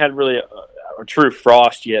 We haven't had really a true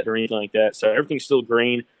frost yet or anything like that. So everything's still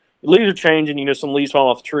green. The leaves are changing, some leaves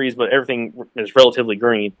falling off the trees, but everything is relatively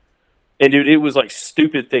green. And, dude, it was like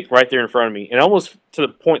stupid thick right there in front of me. And almost to the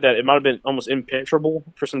point that it might have been almost impenetrable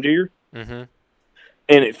for some deer. Mm-hmm.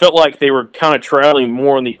 And it felt like they were kind of traveling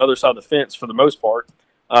more on the other side of the fence for the most part.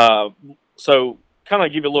 So kind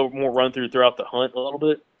of give you a little more run throughout the hunt a little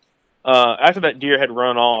bit. After that deer had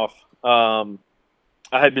run off,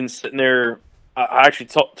 I had been sitting there. I actually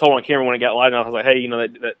told on camera when it got light enough. I was like, hey,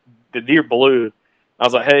 that the deer blew. I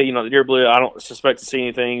was like, hey, the deer blew. I don't suspect to see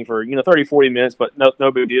anything for 30, 40 minutes, but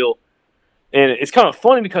no big deal. And it's kind of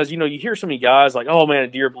funny because you hear so many guys like, oh man, a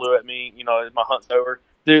deer blew at me. My hunt's over.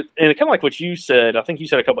 Dude, and it's kind of like what you said. I think you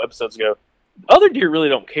said a couple episodes ago. Other deer really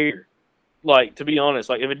don't care. Like, to be honest,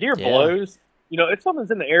 like if a deer blows, if something's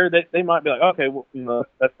in the air, they might be like, okay, well,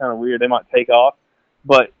 that's kind of weird. They might take off,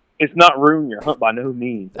 but it's not ruining your hunt by no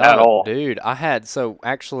means at all. Dude,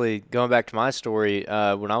 actually going back to my story,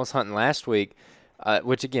 when I was hunting last week,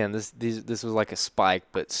 which again, this was like a spike,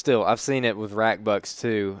 but still, I've seen it with rack bucks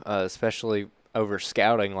too, especially over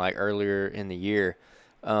scouting like earlier in the year,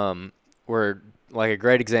 where like a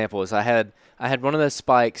great example is I had one of those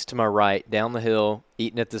spikes to my right down the hill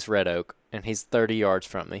eating at this red oak, and he's 30 yards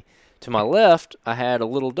from me. To my left, I had a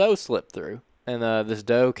little doe slip through, and this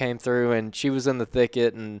doe came through, and she was in the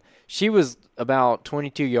thicket, and she was about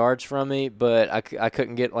 22 yards from me, but I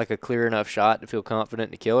couldn't get like a clear enough shot to feel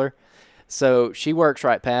confident to kill her. So she works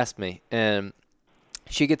right past me, and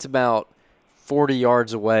she gets about 40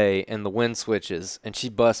 yards away, and the wind switches, and she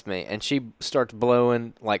busts me, and she starts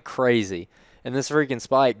blowing like crazy. And this freaking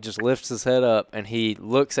spike just lifts his head up, and he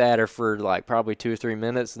looks at her for like probably 2 or 3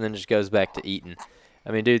 minutes, and then just goes back to eating.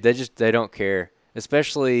 I mean, dude, they don't care,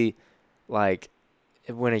 especially like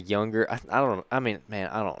when a younger, I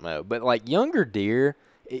don't know, but like younger deer,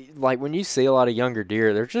 like when you see a lot of younger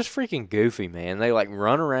deer, they're just freaking goofy, man. They like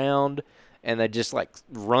run around and they just like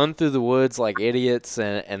run through the woods like idiots,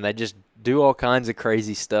 and they just do all kinds of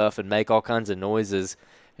crazy stuff and make all kinds of noises.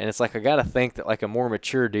 And it's like I got to think that like a more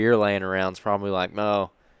mature deer laying around is probably like, no,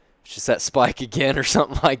 it's just that spike again or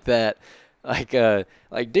something like that. Like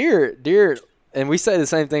deer, and we say the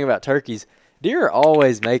same thing about turkeys. Deer are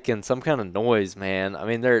always making some kind of noise, man. I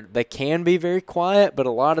mean, they can be very quiet, but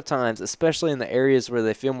a lot of times, especially in the areas where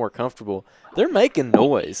they feel more comfortable, they're making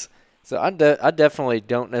noise. So I definitely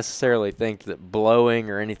don't necessarily think that blowing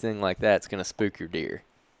or anything like that is going to spook your deer.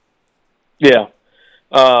 Yeah.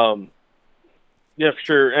 Yeah, for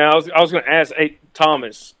sure. And I was going to ask, hey,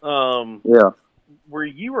 Thomas. Yeah. Where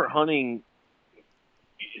you were hunting,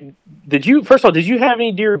 did you have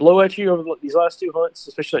any deer blow at you over these last 2 hunts,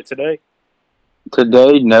 especially like today?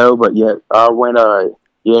 Today, no, but yet I went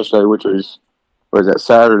yesterday, which was that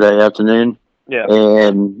Saturday afternoon? Yeah.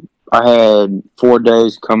 And I had 4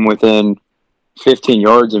 days come within 15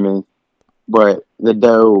 yards of me, but the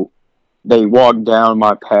doe, they walked down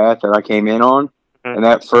my path that I came in on, and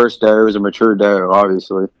that first doe was a mature doe,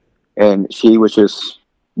 obviously, and she was just,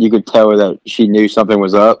 you could tell that she knew something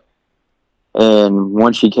was up, and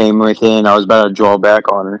once she came within, I was about to draw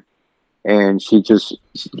back on her, and she just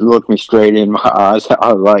looked me straight in my eyes.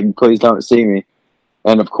 I was like, please don't see me.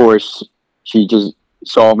 And, of course, she just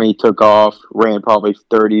saw me, took off, ran probably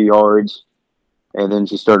 30 yards, and then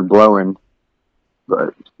she started blowing.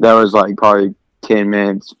 but that was like probably 10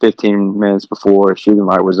 minutes, 15 minutes before shooting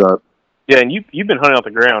light was up. Yeah, and you've been hunting off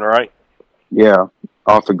the ground, right? Yeah,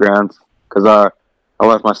 off the ground, because I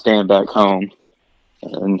left my stand back home.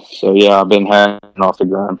 And so, yeah, I've been hunting off the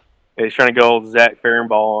ground. Yeah, he's trying to go old Zach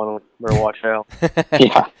Farrenball on him. Better watch out.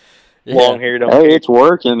 Yeah. Long hair don't. Hey, it's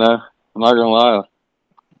working, though. I'm not going to lie.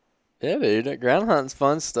 Yeah, dude. Ground hunting's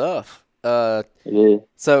fun stuff. Yeah.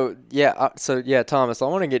 So Thomas, I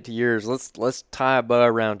want to get to yours. Let's tie a bow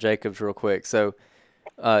around Jacob's real quick. So,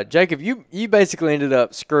 Jacob, you basically ended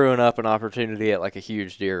up screwing up an opportunity at like a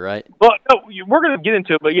huge deer, right? Well, no, we're gonna get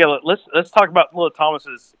into it, but yeah, let's talk about little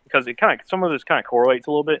Thomas's, because it kind of, some of this kind of correlates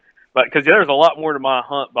a little bit, but because there's a lot more to my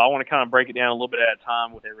hunt, but I want to kind of break it down a little bit at a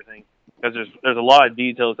time with everything, because there's a lot of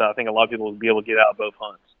details that I think a lot of people will be able to get out of both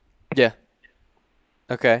hunts. Yeah.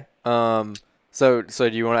 Okay. So do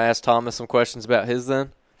you want to ask Thomas some questions about his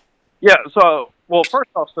then? Yeah. So, well, first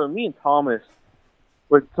off, so me and Thomas,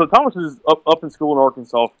 so Thomas is up in school in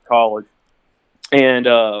Arkansas for college, and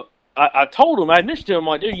I told him, I initially told him,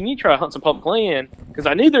 like, dude, you need to try to hunt some public land, because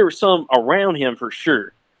I knew there was some around him for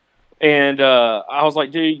sure. And I was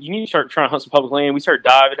like, dude, you need to start trying to hunt some public land. We started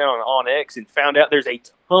diving down on X and found out there's a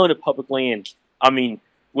ton of public land. I mean,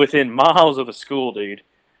 within miles of the school, dude,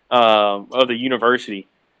 of the university.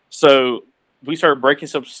 So we started breaking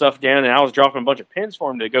some stuff down, and I was dropping a bunch of pins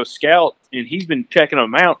for him to go scout, and he's been checking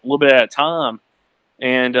them out a little bit at a time.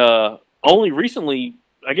 And only recently,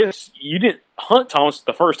 I guess, you didn't hunt Thomas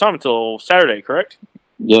the first time until Saturday, correct?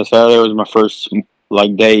 Yeah, Saturday was my first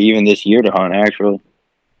day even this year to hunt, actually.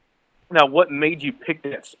 Now, what made you pick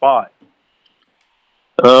that spot?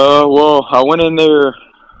 Well, I went in there,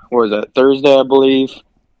 what was that, Thursday, I believe,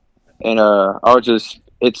 and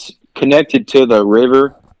it's connected to the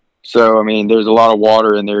river, so, I mean, there's a lot of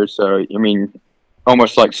water in there, so, I mean,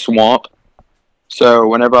 almost like swamp. So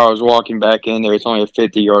whenever I was walking back in there, it's only a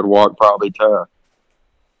 50-yard walk probably to,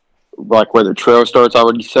 like, where the trail starts, I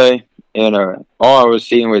would say, and all I was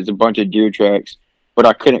seeing was a bunch of deer tracks, but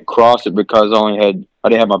I couldn't cross it because I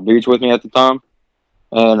didn't have my boots with me at the time.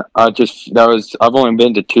 And I've only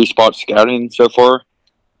been to 2 spots scouting so far.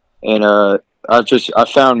 And I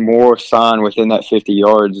found more sign within that 50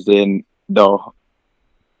 yards than the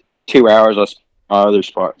 2 hours I spent on my other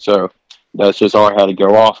spot. So that's just all I had to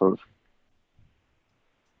go off of.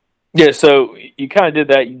 Yeah, so you kind of did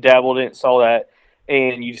that. You dabbled in it, saw that,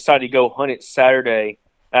 and you decided to go hunt it Saturday.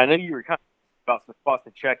 I know you were kind of about the spots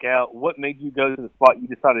to check out. What made you go to the spot you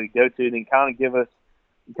decided to go to, and then kind of give us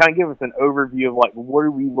an overview of, like, what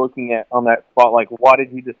are we looking at on that spot? Like, why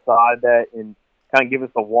did you decide that, and kind of give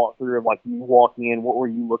us a walkthrough of, like, you walking in, what were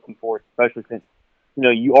you looking for, especially since, you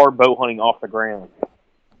know, you are bow hunting off the ground.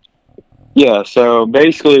 Yeah, so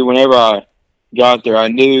basically whenever I got there, I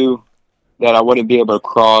knew that I wouldn't be able to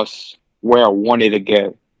cross where I wanted to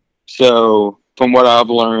go. So from what I've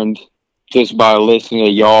learned just by listening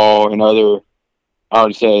to y'all and other, I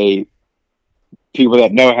would say, people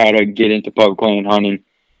that know how to get into public land hunting,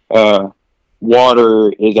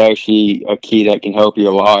 water is actually a key that can help you a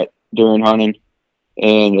lot during hunting,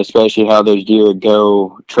 and especially how those deer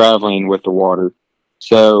go traveling with the water.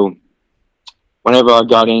 So whenever I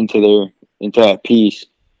got into that piece,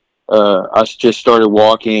 I just started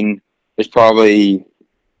walking. It's probably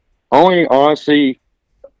only, honestly,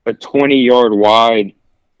 a 20-yard wide,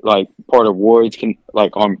 like, part of woods.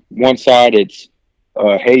 Like, on one side it's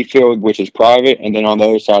hayfield, which is private, and then on the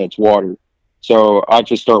other side it's water. So I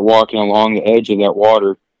just start walking along the edge of that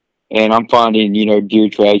water, and I'm finding, you know, deer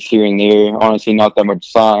tracks here and there. Honestly, not that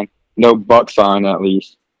much sign, no buck sign at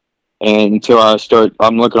least. And until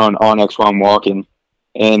I'm looking on Onyx while I'm walking,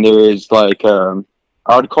 and there is, like, I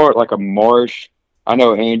would call it like a marsh. I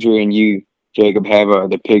know Andrew and you, Jacob, have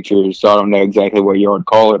the pictures, so I don't know exactly what you would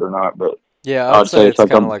call it or not, but yeah, I would say it's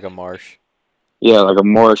kind of like a marsh. Yeah, like a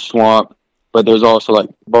marsh swamp, but there's also, like,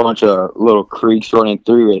 a bunch of little creeks running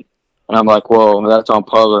through it. And I'm like, well, that's on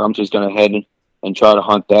public. I'm just going to head and try to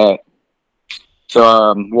hunt that. So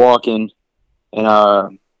I'm walking,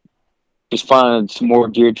 and just finding some more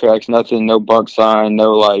deer tracks, nothing, no buck sign,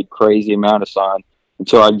 no, like, crazy amount of sign,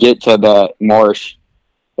 until I get to that marsh,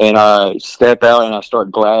 and I step out and I start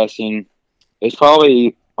glassing. It's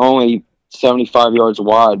probably only 75 yards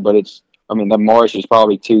wide, but the marsh is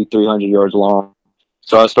probably 200-300 yards long.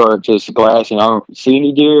 So I start just glassing. I don't see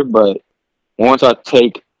any deer, but once I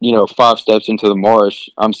take, 5 steps into the marsh,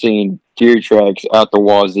 I'm seeing deer tracks out the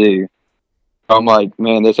wazoo. I'm like,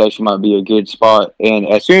 man, this actually might be a good spot. And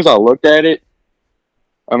as soon as I looked at it,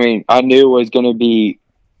 I knew it was going to be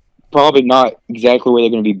probably not exactly where they're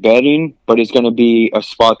going to be bedding, but it's going to be a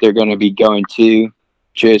spot they're going to be going to,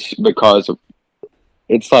 just because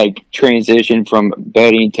it's like transitioned from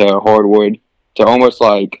bedding to hardwood to almost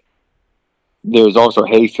like there's also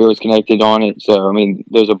hay fields connected on it. So, I mean,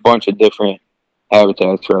 there's a bunch of different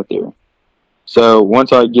habitats right there. So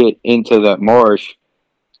once I get into that marsh,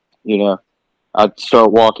 you know, I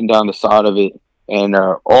start walking down the side of it, and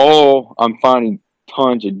I'm finding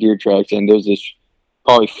tons of deer tracks, and there's this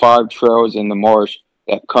probably 5 trails in the marsh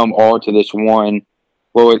that come all to this one.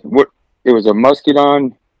 Well, it was a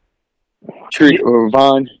muscadine tree or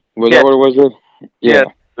vine. Was that what it was? Yeah.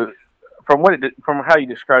 From how you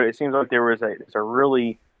described it, it seems like there was it's a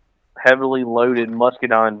really heavily loaded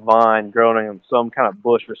muscadine vine growing on some kind of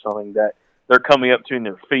bush or something that they're coming up to and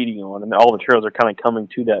they're feeding on, and all the trails are kind of coming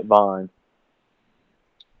to that vine.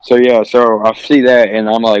 So I see that, and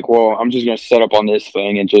I'm like, well, I'm just gonna set up on this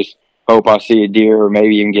thing and just hope I see a deer or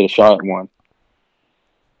maybe even get a shot at one.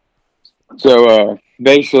 So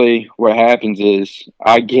basically, what happens is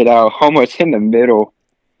I get out almost in the middle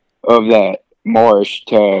of that marsh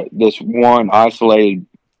to this one isolated.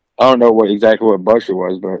 I don't know exactly what bush it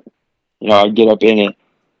was, but I get up in it,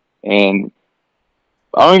 and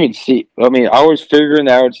I don't even see. I mean, I was figuring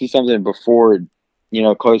that I would see something before,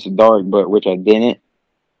 close to dark, but which I didn't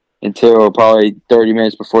until probably 30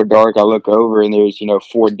 minutes before dark. I look over and there's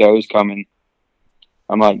 4 does coming.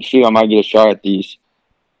 I'm like, shoot, I might get a shot at these.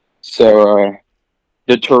 So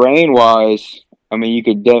the terrain wise, I mean, you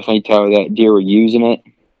could definitely tell that deer were using it.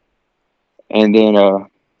 And then,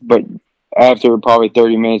 but after probably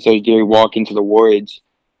 30 minutes, those deer walk into the woods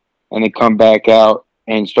and they come back out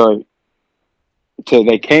and start. So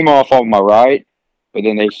they came off on my right, but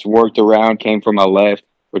then they worked around, came from my left,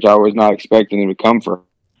 which I was not expecting them to come from.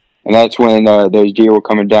 And that's when those deer were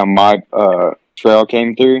coming down my trail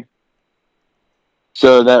came through.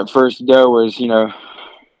 So that first doe was,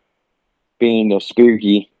 being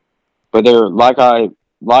spooky, but they're like I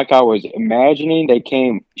was imagining. They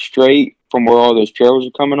came straight from where all those trails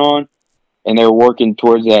are coming on, and they were working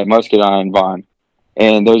towards that muscadine vine.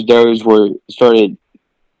 And those does started.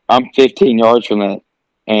 I'm 15 yards from that,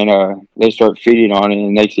 and they start feeding on it.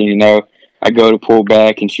 And next thing you know, I go to pull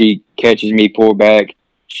back, and she catches me, pull back.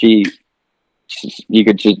 She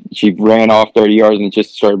ran off 30 yards and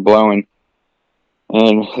just started blowing.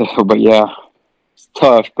 And but yeah, it's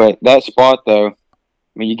tough. But that spot though, I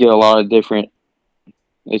mean, you get a lot of different.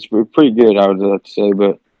 It's pretty good, I would have to say,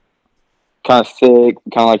 but kind of thick,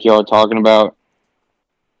 kind of like y'all are talking about.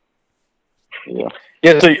 Yeah.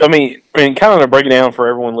 Yeah, so I mean, kind of to break it down for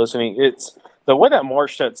everyone listening, it's the way that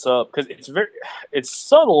marsh sets up because it's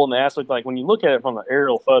subtle in the aspect like when you look at it from the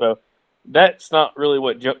aerial photo, that's not really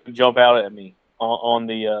what jump out at me on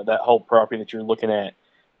the that whole property that you're looking at,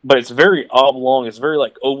 but it's very oblong, it's very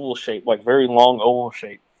like oval shaped, like very long oval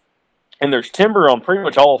shape, and there's timber on pretty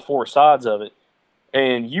much all 4 sides of it,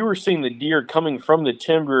 and you were seeing the deer coming from the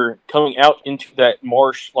timber coming out into that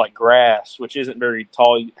marsh like grass, which isn't very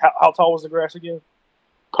tall. How tall was the grass again?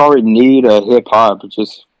 Probably need a hip hop,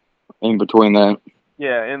 just in between that.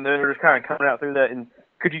 Yeah, and they're just kind of coming out through that. And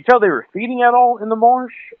could you tell they were feeding at all in the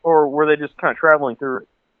marsh, or were they just kind of traveling through it?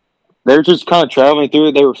 They were just kind of traveling through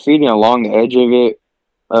it. They were feeding along the edge of it.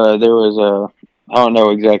 There was I don't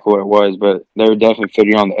know exactly what it was, but they were definitely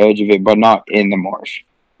feeding on the edge of it, but not in the marsh.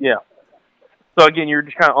 Yeah. So again, you were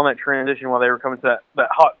just kind of on that transition while they were coming to that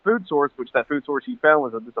hot food source, which that food source you found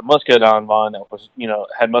was a muscadine vine that was,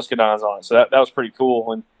 had muscadines on it. So that was pretty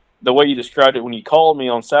cool. And the way you described it when you called me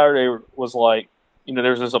on Saturday was like,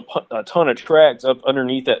 there's just a ton of tracks up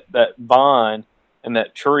underneath that vine and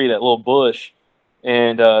that tree, that little bush.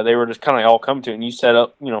 And they were just kind of all coming to it. And you set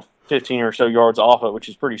up, 15 or so yards off it, which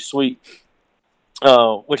is pretty sweet.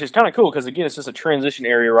 Which is kind of cool because, again, it's just a transition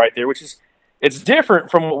area right there, which is, it's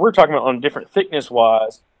different from what we're talking about on different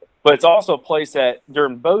thickness-wise, but it's also a place that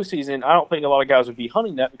during bow season, I don't think a lot of guys would be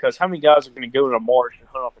hunting that because how many guys are going to go in a marsh and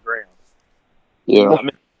hunt off the ground? Yeah.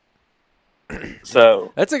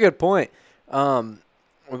 So that's a good point. My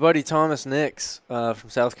buddy Thomas Nix from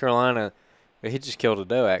South Carolina, he just killed a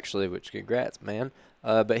doe, actually, which congrats, man.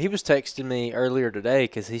 But he was texting me earlier today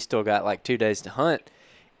because he's still got like 2 days to hunt,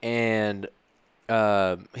 and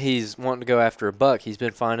he's wanting to go after a buck. He's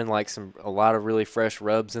been finding like a lot of really fresh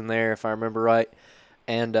rubs in there, if I remember right.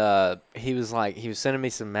 And he was sending me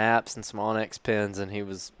some maps and some Onyx pins, and he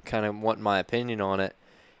was kind of wanting my opinion on it.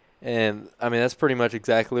 And I mean, that's pretty much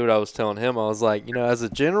exactly what I was telling him. I was like, as a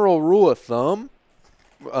general rule of thumb,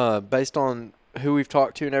 based on who we've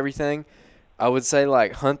talked to and everything, I would say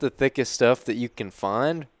like hunt the thickest stuff that you can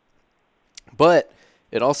find. But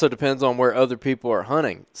it also depends on where other people are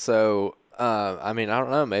hunting. So I mean, I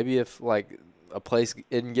don't know. Maybe if like a place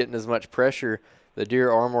isn't getting as much pressure, the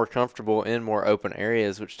deer are more comfortable in more open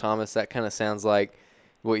areas. Which, Thomas, that kind of sounds like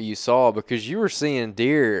what you saw, because you were seeing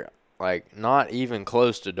deer like not even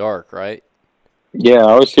close to dark, right? Yeah,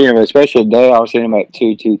 I was seeing them, especially today. I was seeing them at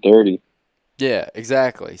 2:30. Yeah,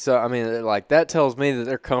 exactly. So I mean, like that tells me that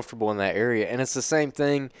they're comfortable in that area, and it's the same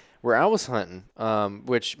thing where I was hunting.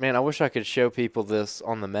 Which man, I wish I could show people this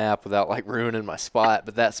on the map without like ruining my spot.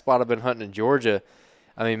 But that spot I've been hunting in Georgia,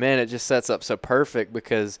 I mean, man, it just sets up so perfect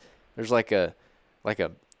because there's like a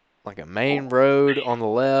main road on the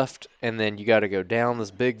left, and then you got to go down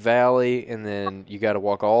this big valley, and then you got to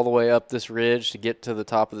walk all the way up this ridge to get to the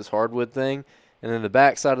top of this hardwood thing. And then the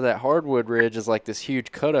back side of that hardwood ridge is like this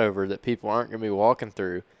huge cutover that people aren't going to be walking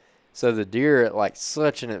through. So the deer are at like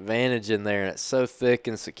such an advantage in there, and it's so thick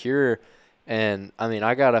and secure. And, I mean,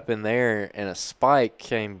 I got up in there, and a spike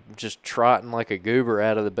came just trotting like a goober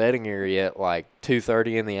out of the bedding area at like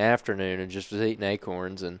 2:30 in the afternoon and just was eating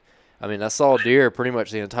acorns. And, I mean, I saw deer pretty much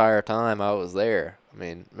the entire time I was there. I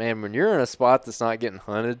mean, man, when you're in a spot that's not getting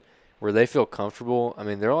hunted where they feel comfortable, I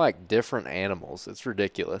mean, they're like different animals. It's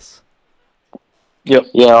ridiculous. Yep.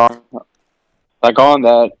 Yeah. Like on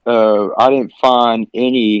that, I didn't find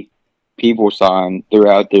any people sign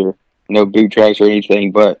throughout there, no boot tracks or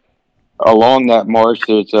anything. But along that marsh,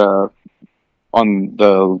 there's on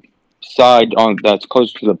the side on that's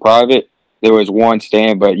close to the private, there was one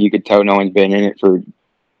stand, but you could tell no one's been in it for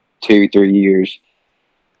 2-3 years.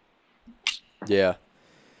 Yeah.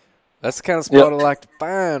 That's the kind of spot I like to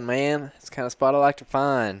find, man. It's the kind of spot I like to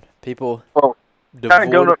find. People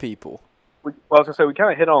devoid of people. Well, I was going to say, we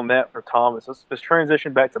kind of hit on that for Thomas. Let's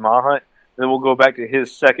transition back to my hunt, and then we'll go back to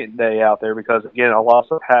his second day out there because, again, a lot of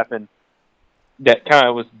stuff happened that kind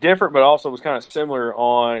of was different, but also was kind of similar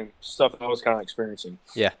on stuff that I was kind of experiencing.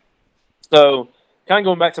 Yeah. So, kind of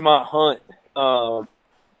going back to my hunt,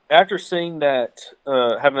 after seeing that,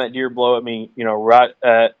 having that deer blow at me,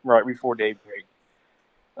 right before daybreak,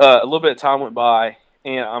 a little bit of time went by,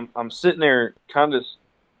 and I'm sitting there kind of just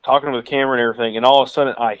talking with the camera and everything, and all of a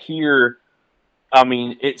sudden I hear, I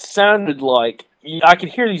mean, it sounded like I could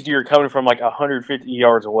hear these deer coming from like 150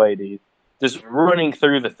 yards away, dude, just running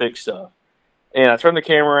through the thick stuff. And I turned the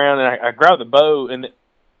camera around, and I grabbed the bow, and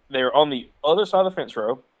they were on the other side of the fence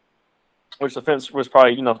row, which the fence was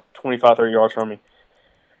probably, 25, 30 yards from me.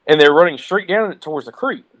 And they're running straight down towards the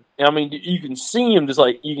creek. And, I mean, you can see them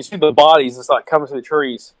you can see the bodies just like coming through the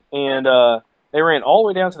trees. And they ran all the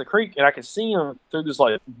way down to the creek, and I could see them through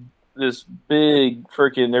this big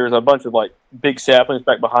freaking, there was a bunch of like big saplings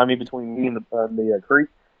back behind me between me and the creek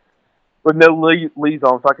with no leaves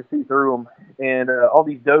on, so I could see through them. And all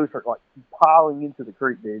these does are like piling into the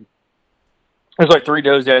creek, dude. There's like 3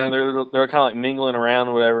 does down there. They're kind of like mingling around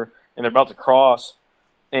or whatever, and they're about to cross.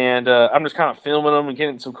 And I'm just kind of filming them and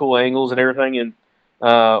getting some cool angles and everything.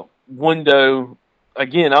 And one doe,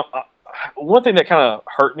 again, one thing that kind of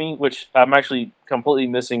hurt me, which I'm actually completely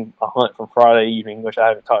missing a hunt from Friday evening, which I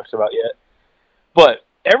haven't talked about yet. But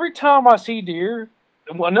every time I see deer,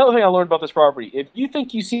 another thing I learned about this property, if you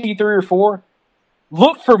think you see 3 or 4,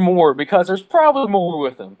 look for more because there's probably more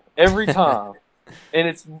with them every time. And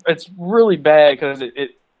it's really bad because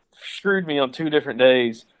it screwed me on 2 different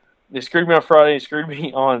days. It screwed me on Friday. It screwed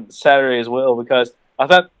me on Saturday as well because I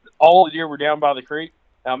thought all the deer were down by the creek.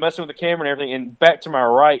 I'm messing with the camera and everything, and back to my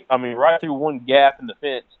right, I mean, right through one gap in the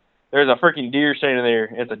fence, there's a freaking deer standing there.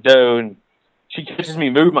 It's a doe, and she catches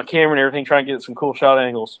me, move my camera and everything, trying to get some cool shot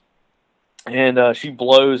angles. And she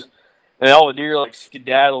blows, and all the deer like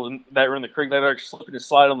skedaddled that were in the creek. They were like slipping and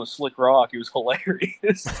slide on the slick rock. It was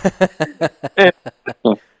hilarious. And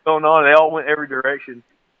going on, they all went every direction.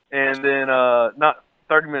 And then not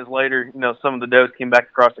 30 minutes later, some of the does came back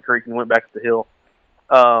across the creek and went back up the hill.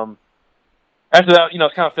 After that,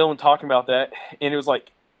 kind of filming, talking about that, and it was like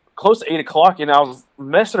close to 8 o'clock, and I was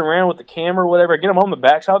messing around with the camera or whatever. Again, I'm on the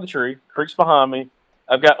back side of the tree, creek's behind me.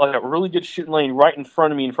 I've got like a really good shooting lane right in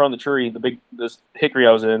front of me, in front of the tree, this hickory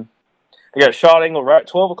I was in. I got a shot angle right at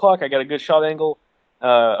 12 o'clock. I got a good shot angle,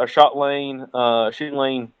 a shot lane, shooting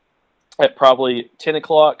lane at probably 10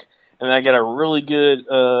 o'clock, and I got a really good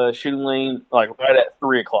shooting lane like right at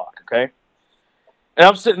 3 o'clock, okay? And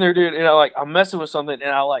I'm sitting there, dude, and I'm messing with something,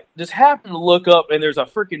 and I just happen to look up, and there's a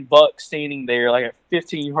freaking buck standing there, like at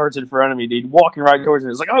 15 yards in front of me, dude, walking right towards me.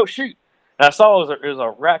 It's like, oh shoot! And I saw it was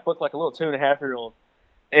a rack, looked like a little 2.5-year-old.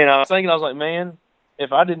 And I was thinking, I was like, man,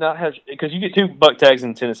 if I did not have, because you get 2 buck tags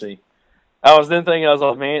in Tennessee. I was then thinking, I was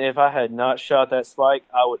like, man, if I had not shot that spike,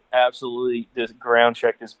 I would absolutely just ground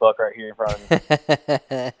check this buck right here in front of me.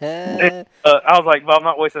 And, I was like, well, I'm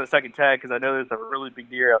not wasting a second tag because I know there's a really big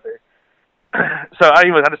deer out there. So I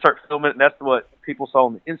even had to start filming it, and that's what people saw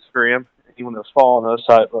on the Instagram. Even though it was following the other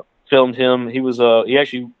side, but filmed him. He was he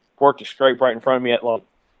actually worked a scrape right in front of me at like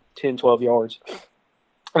 10, 12 yards.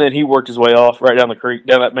 And then he worked his way off right down the creek,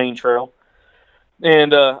 down that main trail.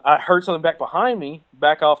 And I heard something back behind me,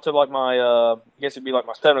 back off to like my, I guess it'd be like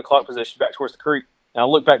my 7 o'clock position back towards the creek. And I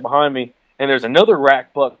look back behind me, and there's another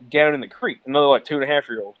rack buck down in the creek, another like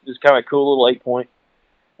 2.5-year-old. Just kind of a cool little 8-point.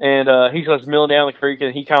 And he's just milling down the creek,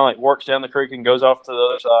 and he kind of like works down the creek and goes off to the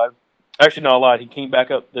other side. Actually, no, I lied. He came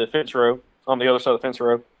back up the fence row on the other side of the fence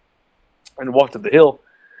row and walked up the hill.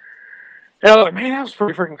 And I was like, man, that was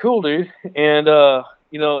pretty freaking cool, dude. And,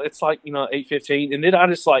 it's like, 8:15. And then I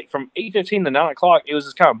just like from 8:15 to 9 o'clock, it was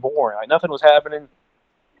just kind of boring. Like nothing was happening.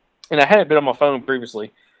 And I hadn't been on my phone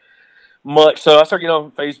previously much. So I started getting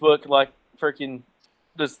on Facebook, like freaking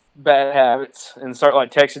just bad habits, and start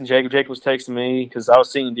like texting Jacob. Jacob was texting me because I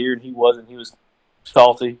was seeing deer and he wasn't. He was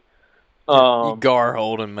salty. You gar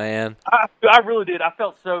holding, man. I really did. I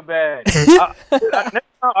felt so bad.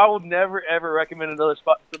 I would never, ever recommend another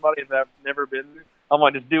spot to somebody if I've never been there. I'm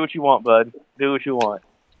like, just do what you want, bud. Do what you want.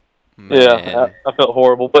 Man. Yeah, I felt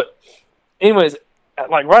horrible. But anyways,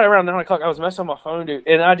 like right around 9 o'clock, I was messing on my phone, dude,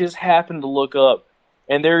 and I just happened to look up,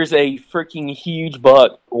 and there's a freaking huge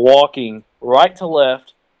buck walking right to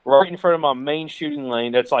left, right in front of my main shooting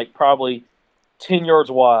lane that's like probably 10 yards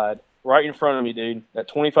wide, right in front of me, dude, at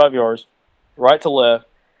 25 yards, right to left.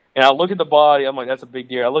 And I look at the body, I'm like, that's a big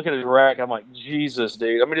deer. I look at his rack, I'm like, Jesus,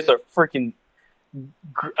 dude. I mean, it's a freaking,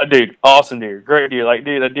 dude, awesome deer, great deer. Like,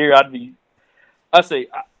 dude, a deer as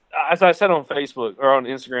I said on Facebook or on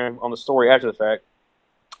Instagram on the story after the fact,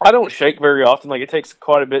 I don't shake very often. Like, it takes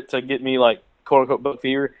quite a bit to get me, like, quote-unquote buck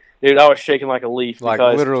fever. Dude, I was shaking like a leaf. Like,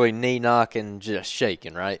 because, literally knee-knocking, just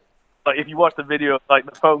shaking, right? like, if you watch the video, like,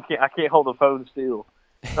 I can't hold the phone still.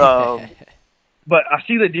 But I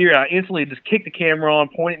see the deer, I instantly just kick the camera on,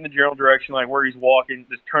 point it in the general direction, like where he's walking,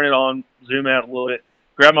 just turn it on, zoom out a little bit,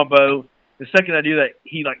 grab my bow. The second I do that,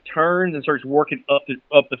 he like turns and starts working up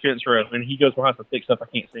the fence row, and he goes behind some thick stuff I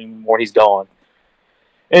can't see anymore. He's gone.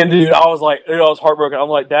 And dude, I was heartbroken. I'm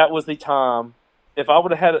like, that was the time. If I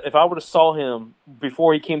would have saw him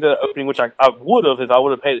before he came to the opening, which I would have if I would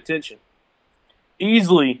have paid attention,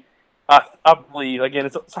 easily, I believe again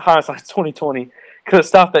it's hindsight 2020. Could have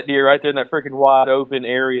stopped that deer right there in that freaking wide open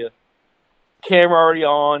area. Camera already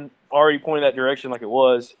on, already pointed that direction like it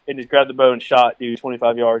was, and just grabbed the bow and shot, dude,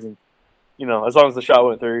 25 yards. And, as long as the shot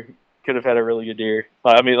went through, could have had a really good deer.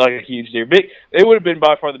 I mean, like a huge deer. It would have been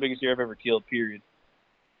by far the biggest deer I've ever killed, period.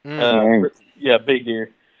 Yeah, big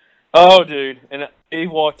deer. Oh, dude. And he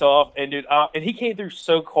walked off, and, dude, and he came through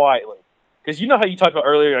so quietly. Because you know how you talked about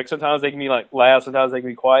earlier, like sometimes they can be like loud, sometimes they can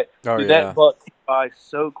be quiet. Oh, dude, yeah. That buck came by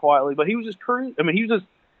so quietly, but he was just cruising. I mean, he was just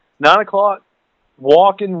 9 o'clock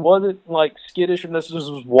walking, wasn't like skittish, and this just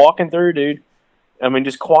was walking through, dude. I mean,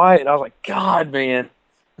 just quiet. And I was like, God, man.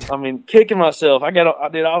 I mean, kicking myself. I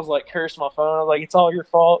was like cursing my phone. I was like, it's all your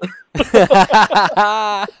fault.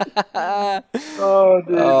 Oh,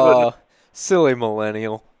 dude. Oh, silly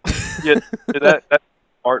millennial. Yeah, that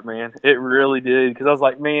art, man. It really did. Because I was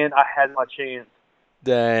like, man, I had my chance.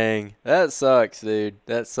 Dang, that sucks, dude.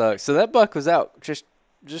 That sucks. So that buck was out just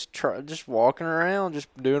walking around, just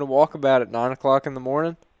doing a walkabout at 9 o'clock in the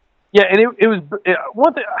morning. Yeah, and it was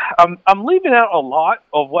one thing. I'm leaving out a lot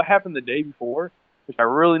of what happened the day before, which I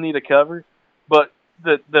really need to cover. But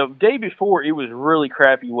the day before, it was really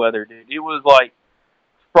crappy weather, dude. It was like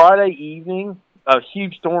Friday evening, a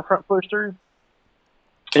huge storm front pushed through.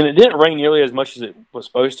 And it didn't rain nearly as much as it was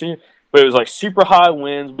supposed to, but it was like super high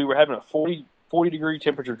winds. We were having a 40-degree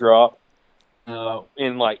temperature drop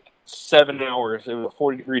in like 7 hours. It was a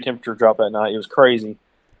 40-degree temperature drop that night. It was crazy.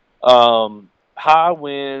 High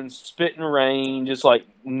winds, spitting rain, just like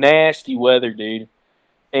nasty weather, dude.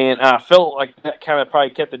 And I felt like that kind of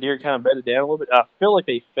probably kept the deer kind of bedded down a little bit. I feel like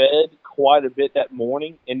they fed quite a bit that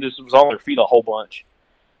morning and just was on their feet a whole bunch.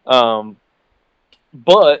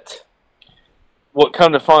 But what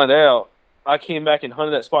come to find out, I came back and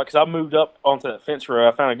hunted that spot because I moved up onto that fence row.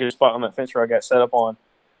 I found a good spot on that fence row I got set up on.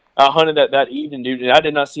 I hunted that evening, dude, and I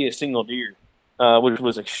did not see a single deer, which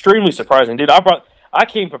was extremely surprising. Dude, I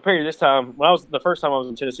came prepared this time. The first time I was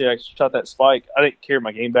in Tennessee, I shot that spike. I didn't carry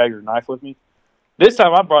my game bag or knife with me. This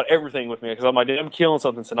time I brought everything with me because I'm like, dude, I'm killing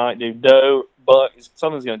something tonight, dude. Doe, buck,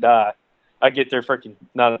 something's going to die. I get there, freaking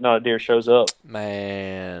not a deer shows up.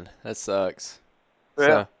 Man, that sucks. Yeah.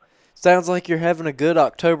 So, sounds like you're having a good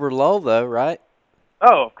October lull, though, right?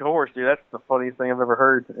 Oh, of course, dude. That's the funniest thing I've ever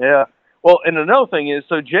heard. Yeah. Well, and another thing is,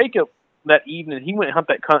 so Jacob that evening he went and hunt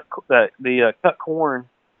the cut corn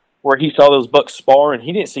where he saw those bucks spar, and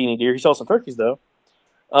he didn't see any deer. He saw some turkeys though.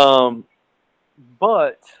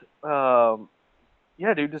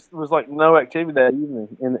 Yeah, dude, just was like no activity that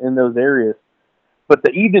evening in those areas. But the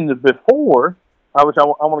evening before, which I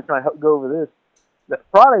want to kind of go over this. that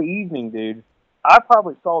Friday evening, dude, I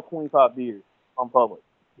probably saw 25 deer on public,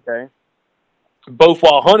 okay? Both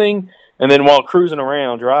while hunting and then while cruising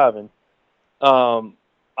around driving.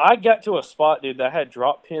 I got to a spot, dude, that I had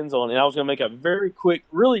drop pins on, and I was going to make a very quick,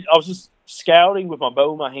 really, I was just scouting with my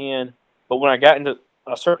bow in my hand, but when I got into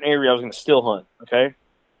a certain area, I was going to still hunt, okay?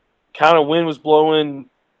 Kind of wind was blowing,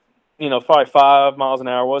 probably 5 miles an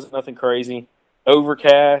hour, wasn't nothing crazy,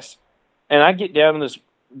 overcast, and I get down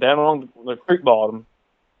along the creek bottom,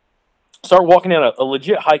 start walking down a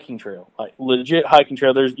legit hiking trail,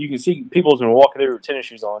 you can see people's been walking there with tennis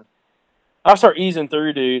shoes on. I start easing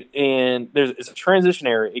through, dude, and it's a transition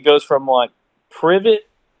area. It goes from like privet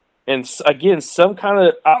and again some kind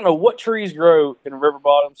of, I don't know what trees grow in river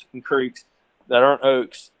bottoms and creeks that aren't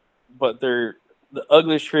oaks, but they're the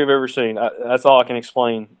ugliest tree I've ever seen. That's all I can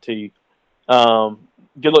explain to you.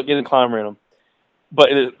 Good luck getting climbing in them, but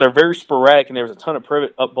they're very sporadic, and there was a ton of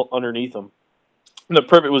privet up underneath them. And the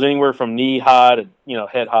privet was anywhere from knee high to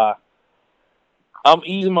head high. I'm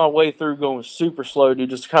easing my way through, going super slow,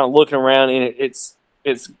 dude, just kind of looking around, and it's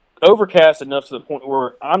overcast enough to the point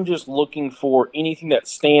where I'm just looking for anything that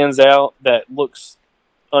stands out that looks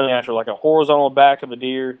unnatural, like a horizontal back of a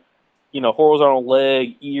deer, horizontal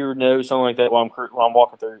leg, ear, nose, something like that while I'm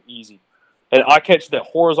walking through easy. And I catch the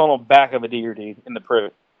horizontal back of a deer, dude, in the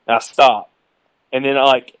privet. And I stop. And then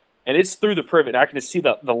and it's through the privet. I can just see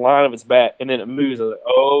the line of its back, and then it moves. I'm like,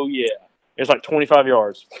 oh, yeah. It's like 25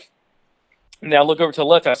 yards. Now I look over to the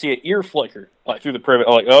left, I see an ear flicker through the privet.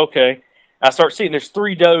 I'm like, okay. I start seeing there's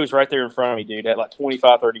 3 does right there in front of me, dude, at like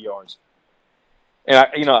 25, 30 yards. And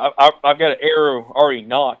I've got an arrow already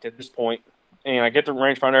knocked at this point, and I get the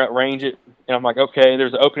rangefinder out, range it, and I'm like, okay,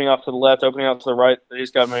 there's an opening off to the left, opening off to the right. They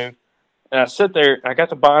just got to move. And I sit there, and I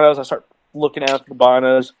got the binos. I start looking out the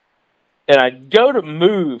binos, and I go to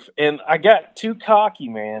move, and I got too cocky,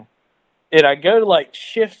 man. And I go to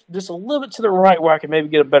shift just a little bit to the right where I can maybe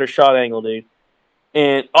get a better shot angle, dude.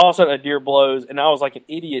 And all of a sudden a deer blows, and I was like an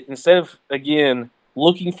idiot. Instead of, again,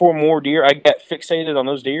 looking for more deer, I got fixated on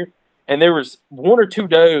those deer. And there was 1 or 2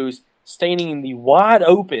 does standing in the wide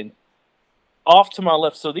open off to my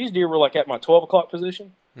left. So these deer were at my 12 o'clock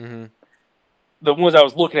position. Mm-hmm. The ones I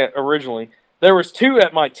was looking at originally. There was 2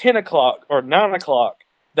 at my 10 o'clock or 9 o'clock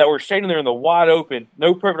that were standing there in the wide open,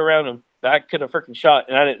 no privet around them, that I could have freaking shot,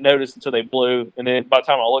 and I didn't notice until they blew. And then by the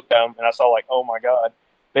time I looked at them, and I saw oh my God,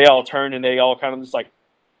 they all turned, and they all kind of just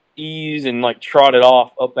eased and trotted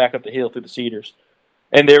off back up the hill through the cedars.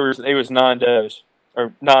 And there was 9 does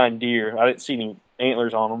or 9 deer. I didn't see any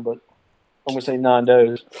antlers on them, but I'm gonna say 9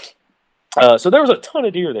 does. So there was a ton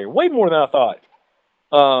of deer there, way more than I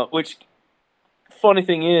thought. Which funny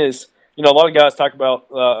thing is, a lot of guys talk about.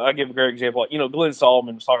 I give a great example. Glenn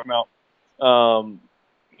Solomon was talking about.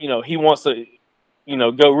 He wants to,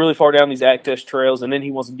 go really far down these access trails, and then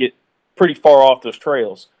he wants to get pretty far off those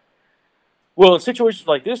trails. Well, in situations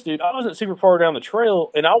like this, dude, I wasn't super far down the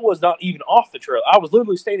trail, and I was not even off the trail. I was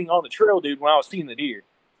literally standing on the trail, dude, when I was seeing the deer.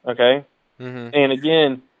 Okay? Mm-hmm. And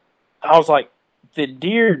again, I was like, the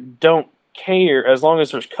deer don't care as long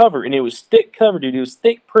as there's cover. And it was thick cover, dude. It was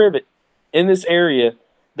thick privet in this area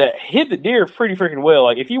that hid the deer pretty freaking well.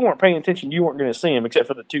 If you weren't paying attention, you weren't going to see them, except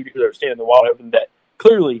for the 2 deer that were standing in the wild open that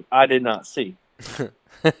clearly I did not see.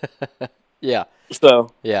 Yeah.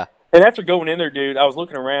 So, yeah. And after going in there, dude, I was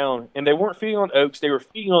looking around, and they weren't feeding on oaks. They were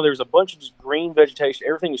feeding on, there was a bunch of just green vegetation.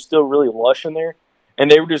 Everything was still really lush in there, and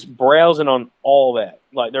they were just browsing on all that.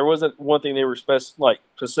 There wasn't one thing they were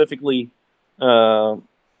specifically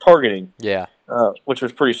targeting. Yeah. Which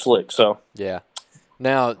was pretty slick, so. Yeah.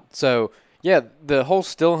 Now, so, yeah, the whole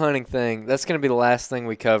still hunting thing, that's going to be the last thing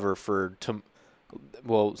we cover for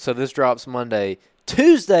so this drops Monday.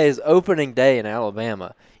 Tuesday is opening day in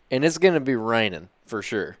Alabama, and it's going to be raining for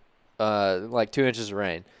sure. 2 inches of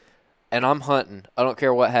rain. And I'm hunting. I don't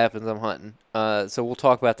care what happens, I'm hunting. So we'll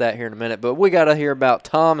talk about that here in a minute. But we got to hear about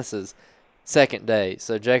Thomas's second day.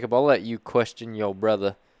 So, Jacob, I'll let you question your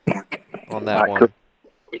brother on that one. All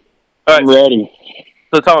right. Ready.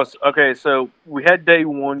 So, Thomas, okay, so we had day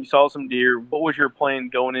 1. You saw some deer. What was your plan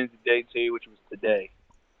going into day 2, which was today?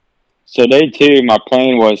 So day 2, my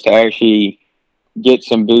plan was to actually get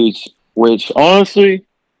some boots, which honestly,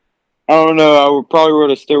 I don't know. I probably would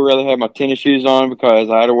have still rather had my tennis shoes on because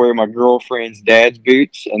I had to wear my girlfriend's dad's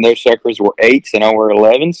boots, and those suckers were 8s, and I wear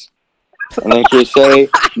 11s. And let's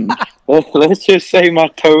just say my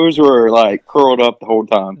toes were curled up the whole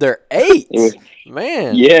time. They're 8s,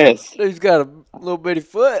 man. Yes, dude's got a little bitty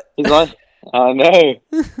foot. He's I know,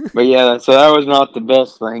 but yeah. So that was not the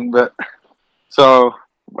best thing. But so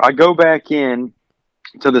I go back in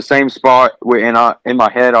to the same spot, and in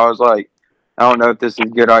my head I was like, I don't know if this is a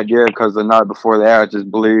good idea because the night before that, I just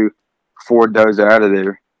blew 4 does out of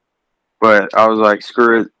there. But I was like,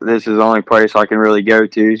 screw it. This is the only place I can really go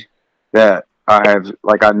to that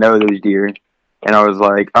I know those deer. And I was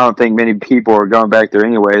like, I don't think many people are going back there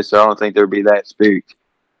anyway, so I don't think there'd be that spooked.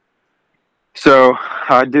 So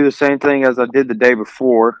I do the same thing as I did the day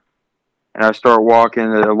before, and I start walking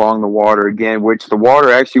along the water again, which the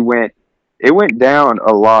water actually went down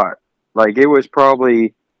a lot. Like, it was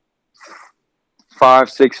probably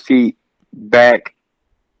 5-6 feet back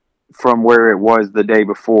from where it was the day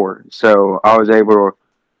before. So I was able to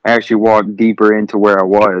actually walk deeper into where I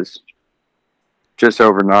was just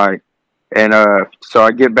overnight. And so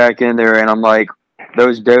I get back in there, and I'm like,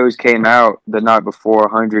 those does came out the night before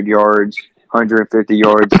 100 yards, 150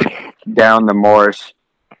 yards down the marsh.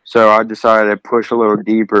 So I decided to push a little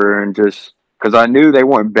deeper and just because I knew they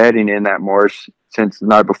weren't bedding in that marsh since the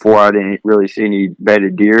night before I didn't really see any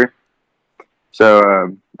bedded deer.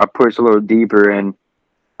 So I pushed a little deeper, and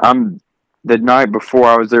the night before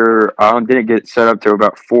I was there, I didn't get set up till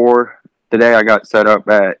about 4. Today I got set up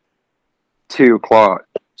at 2 o'clock.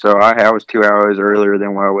 So I was 2 hours earlier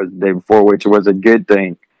than what I was the day before, which was a good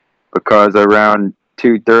thing because around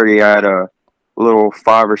 2:30 I had a little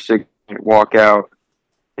 5 or 6 minute walk out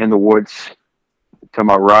in the woods to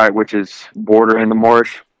my right, which is bordering the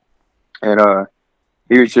marsh. And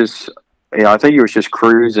he was just, I think he was just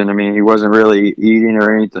cruising. I mean, he wasn't really eating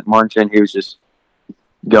or anything, munching. He was just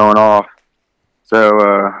going off. So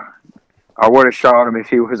I would have shot him if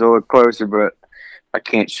he was a little closer, but I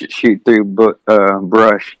can't shoot through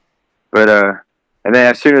brush. But and then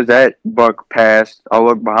as soon as that buck passed, I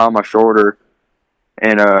looked behind my shoulder,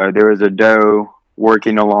 and there was a doe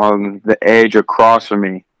working along the edge across from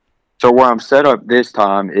me. So where I'm set up this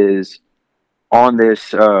time is on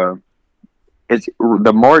this. The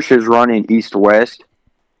marsh is running east-west,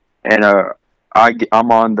 and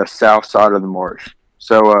I'm on the south side of the marsh.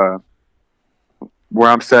 So where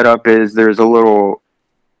I'm set up is there's a little,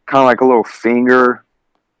 kind of like a little finger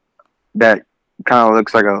that kind of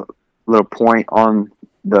looks like a little point on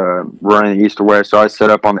the running east to west. So I set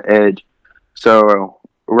up on the edge. So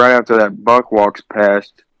right after that buck walks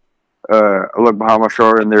past, I look behind my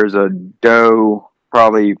shoulder, and there's a doe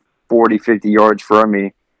probably 40, 50 yards from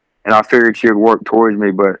me. And I figured she would work towards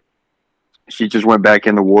me, but she just went back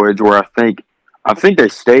in the woods where I think they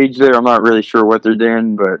staged there. I'm not really sure what they're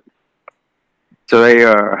doing, but so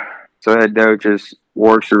that doe just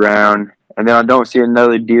works around, and then I don't see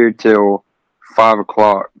another deer till 5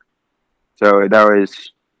 o'clock. So that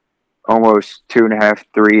was almost 2.5,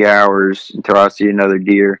 3 hours until I see another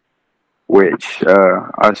deer, which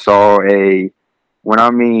I saw when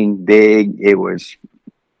I mean big, it was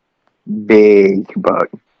big buck.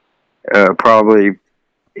 Probably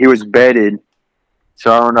he was bedded,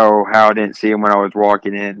 so I don't know how I didn't see him when I was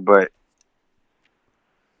walking in, but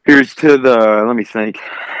here's to let me think,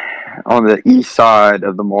 on the east side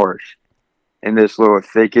of the marsh, in this little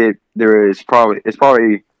thicket, it's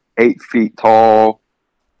probably 8 feet tall.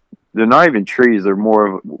 They're not even trees, they're more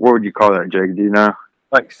of, what would you call that, Jake? Do you know?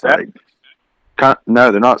 Like saplings?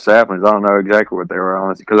 No, they're not saplings. I don't know exactly what they were,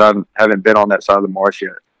 honestly, because I haven't been on that side of the marsh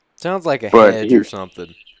yet. Sounds like a hedge or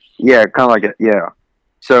something. Yeah, kind of like yeah.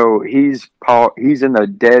 So he's in the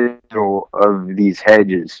dead middle of these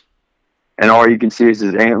hedges, and all you can see is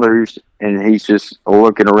his antlers, and he's just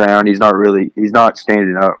looking around. He's not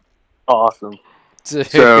standing up. Awesome. Dude.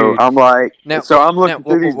 So I'm like, I'm looking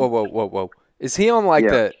through these. Whoa. Is he on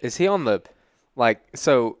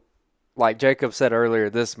like Jacob said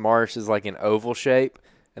earlier, this marsh is like an oval shape,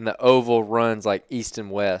 and the oval runs like east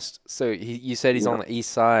and west. So you said he's on the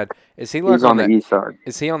east side. Is he like he's on the east side?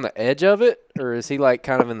 Is he on the edge of it, or is he like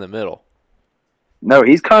kind of in the middle? No,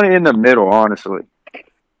 he's kind of in the middle, honestly.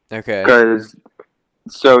 Okay.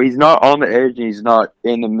 So he's not on the edge, and he's not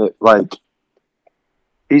in the middle. Like,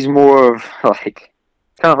 he's more of like,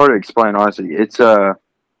 kind of hard to explain, honestly. It's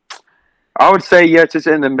I would say yes, it's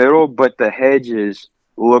in the middle, but the hedges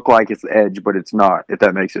look like it's the edge, but it's not, if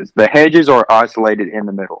that makes sense. The hedges are isolated in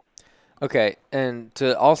the middle. Okay, and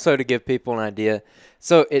to give people an idea,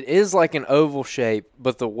 so it is like an oval shape,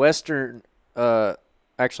 but the western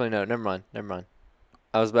actually no, never mind.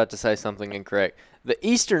 I was about to say something incorrect. The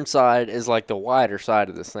eastern side is like the wider side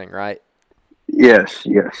of this thing, right? Yes.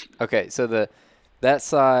 Okay, so that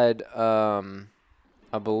side,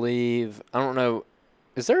 I believe, I don't know,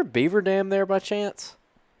 is there a beaver dam there by chance?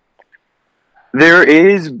 There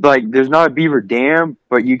is, there's not a beaver dam,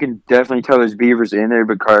 but you can definitely tell there's beavers in there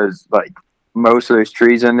because, most of those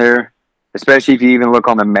trees in there, especially if you even look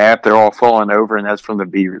on the map, they're all falling over, and that's from the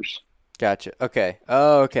beavers. Gotcha. Okay.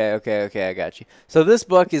 Oh, okay, I got you. So this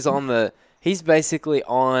buck is on the he's basically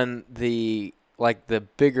on the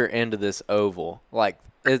bigger end of this oval. Like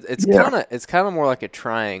it's kind of more like a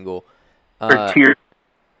triangle. Or tear.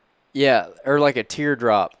 Yeah, or like a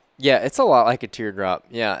teardrop. Yeah, it's a lot like a teardrop.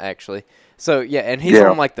 Yeah, actually. So yeah, and he's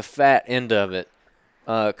on like the fat end of it,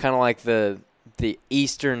 kind of like the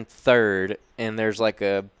eastern third, and there's like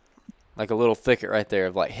a little thicket right there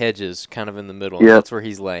of like hedges, kind of in the middle. Yeah, that's where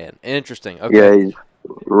he's laying. Interesting. Okay. Yeah, he's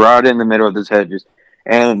right in the middle of his hedges,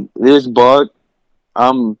 and this buck,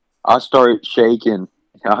 I started shaking.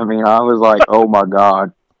 I mean, I was like, "Oh my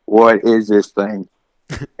God, what is this thing?"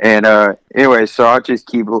 And anyway, so I just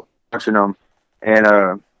keep watching him,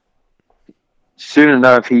 and soon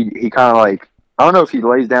enough, he kind of like, I don't know if he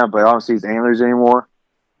lays down, but I don't see his antlers anymore.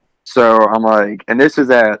 So I'm like, and this is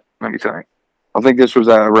at, let me think, I think this was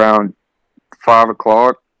at around 5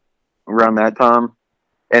 o'clock, around that time.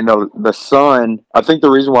 And the sun, I think the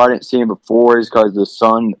reason why I didn't see him before is because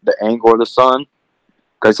the angle of the sun,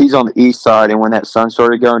 because he's on the east side, and when that sun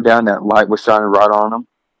started going down, that light was shining right on him.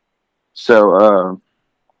 So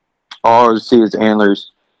all I would see is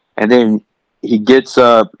antlers. And then he gets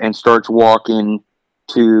up and starts walking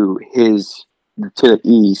to the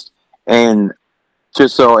east. And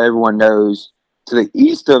just so everyone knows, to the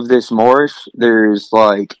east of this marsh, there's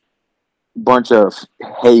like a bunch of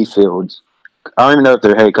hay fields. I don't even know if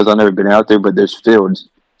they're hay because I've never been out there, but there's fields.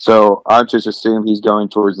 So I just assume he's going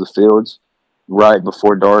towards the fields right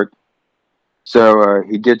before dark. So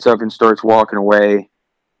he gets up and starts walking away,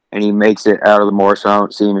 and he makes it out of the marsh. So I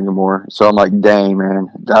don't see him anymore. So I'm like, dang,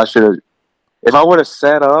 man. If I would have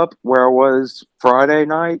set up where I was Friday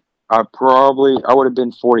night, I would have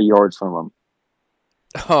been 40 yards from him.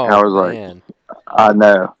 Oh, and I was man. Like, I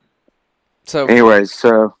know. So, anyways,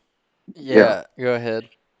 yeah, go ahead.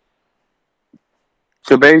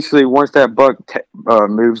 So basically, once that buck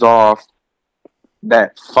moves off,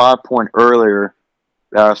 that 5 point earlier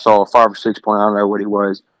that I saw, 5 or 6 point, I don't know what he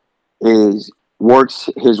was, works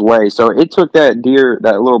his way. So it took that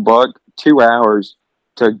little buck, 2 hours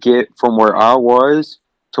to get from where I was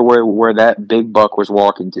to where that big buck was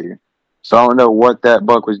walking to. So I don't know what that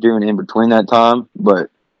buck was doing in between that time, but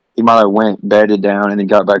he might have went, bedded down, and then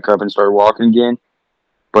got back up and started walking again.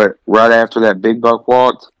 But right after that big buck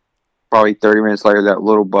walked, probably 30 minutes later, that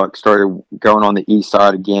little buck started going on the east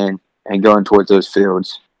side again and going towards those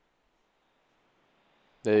fields.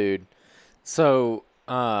 Dude. So,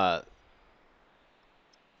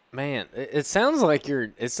 man, it sounds like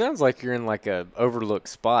you're in like a overlooked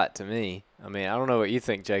spot to me. I mean, I don't know what you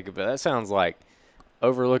think, Jacob, but that sounds like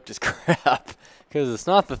overlooked as crap because it's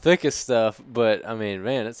not the thickest stuff, but I mean,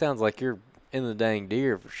 man, it sounds like you're in the dang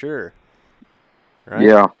deer for sure. Right?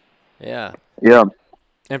 Yeah. Yeah. Yeah.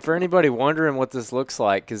 And for anybody wondering what this looks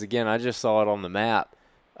like, because again, I just saw it on the map.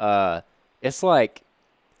 This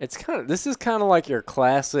is kind of like your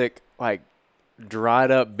classic like dried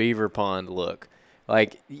up beaver pond look.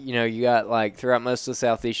 Like, you know, you got like throughout most of the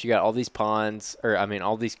southeast, you got all these ponds,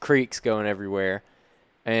 all these creeks going everywhere.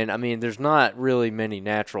 And I mean, there's not really many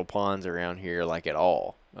natural ponds around here, like at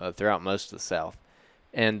all, throughout most of the south.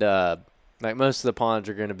 And like most of the ponds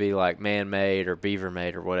are going to be like man-made or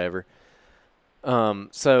beaver-made or whatever.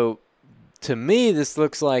 So to me, this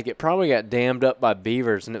looks like it probably got dammed up by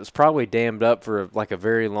beavers, and it was probably dammed up for like a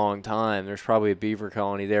very long time. There's probably a beaver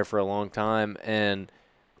colony there for a long time, and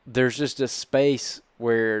there's just a space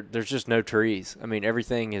where there's just no trees. I mean,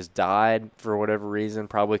 everything has died for whatever reason,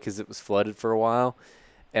 probably because it was flooded for a while.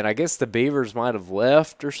 And I guess the beavers might have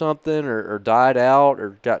left or something, or died out,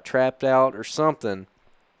 or got trapped out or something.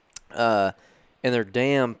 And their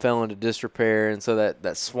dam fell into disrepair, and so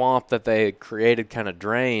that swamp that they had created kind of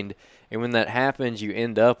drained. And when that happens, you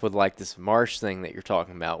end up with like this marsh thing that you're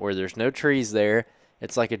talking about, where there's no trees there.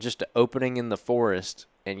 It's like just an opening in the forest,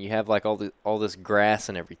 and you have like all this grass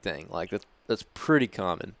and everything. Like that's pretty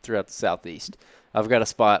common throughout the southeast. I've got a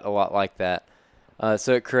spot a lot like that.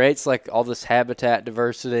 So it creates like all this habitat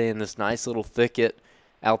diversity and this nice little thicket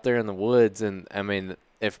out there in the woods. And I mean,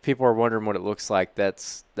 if people are wondering what it looks like,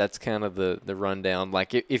 that's kind of the rundown.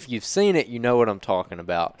 Like if you've seen it, you know what I'm talking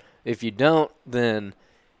about. If you don't, then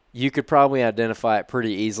you could probably identify it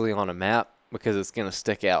pretty easily on a map because it's going to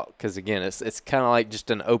stick out. Because again, it's kind of like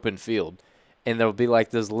just an open field, and there'll be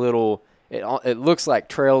like those little. It looks like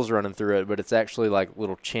trails running through it, but it's actually like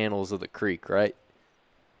little channels of the creek, right?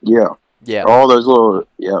 Yeah. Yeah. All those little,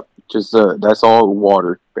 just that's all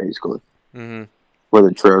water, basically. Mm-hmm. Where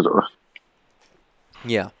the trails are.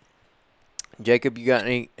 Yeah. Jacob, you got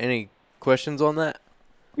any questions on that?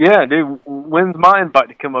 Yeah, dude. When's my invite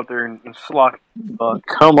to come up there and slock the buck?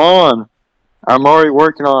 Come on. I'm already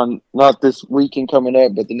working on not this weekend coming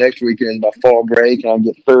up, but the next weekend, my fall break, and I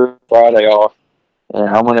get Friday off, and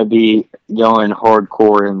I'm gonna be going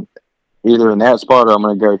hardcore in either in that spot or I'm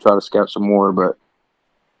gonna go try to scout some more. But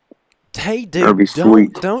Hey, that'll dude, be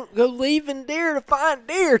sweet. don't go leaving deer to find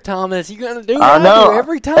deer, Thomas. You're gonna do what I I know. do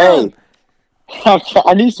every time. Hey,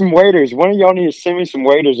 I need some waders. One of y'all need to send me some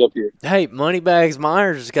waders up here. Hey, Moneybags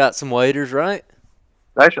Myers has got some waders, right?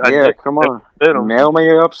 Actually, Yeah, come on. Fit 'em. Mail me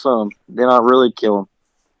up some. Then I'll really kill them.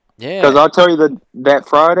 Yeah. Because I'll tell you that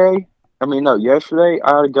Friday, yesterday,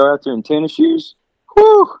 I had to go out there in tennis shoes.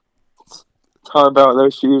 Whew. Talk about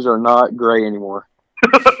those shoes are not gray anymore.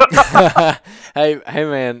 hey,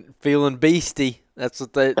 man, feeling beastie. That's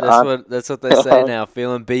what they say now.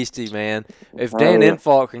 Feeling beastie, man. If Dan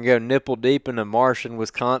Infalt can go nipple deep in a marsh in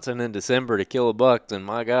Wisconsin in December to kill a buck, then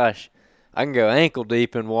my gosh, I can go ankle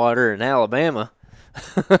deep in water in Alabama.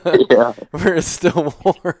 Yeah, where it's still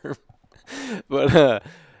warm. But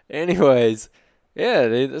anyways, yeah,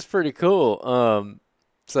 dude, that's pretty cool.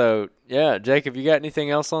 So yeah, Jacob, you got anything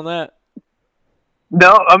else on that?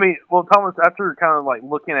 No, I mean, well, Thomas, after kind of like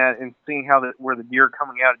looking at it and seeing where the deer are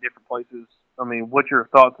coming out of different places, I mean, what's your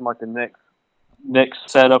thoughts on like the next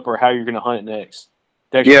setup or how you're going to hunt it next?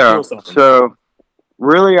 Yeah. So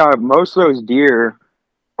really, most of those deer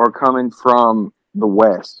are coming from the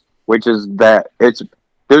west, which is that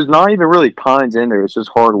there's not even really pines in there; it's just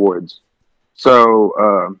hardwoods.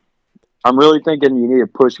 So I'm really thinking you need to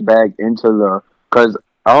push back into because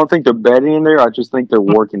I don't think they're bedding in there. I just think they're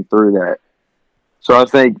working through that. So I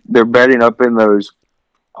think they're bedding up in those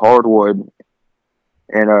hardwood,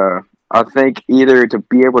 and I think either to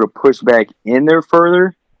be able to push back in there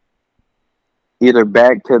further, either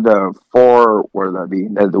back to the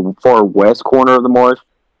the far west corner of the marsh,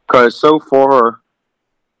 because so far,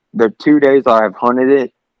 the 2 days I've hunted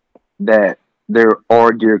it, that there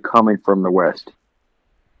are deer coming from the west.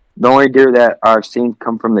 The only deer that I've seen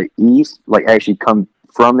come from the east, like actually come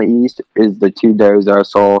from the east, is the 2 does I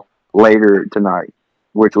saw later tonight,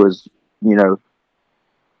 which was,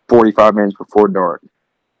 45 minutes before dark.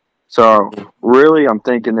 So really, I'm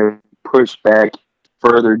thinking they're pushed back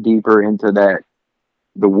further deeper into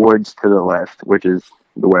the woods to the left, which is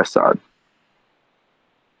the west side.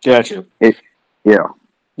 Gotcha. Yeah.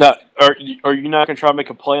 Now, are you not going to try to make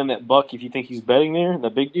a play on that buck if you think he's bedding there,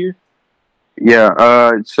 that big deer?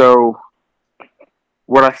 Yeah. So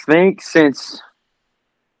what I think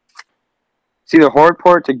the hard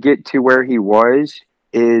part to get to where he was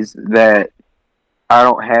is that I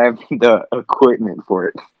don't have the equipment for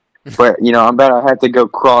it. But, I'm about to have to go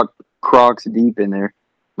Crocs deep in there.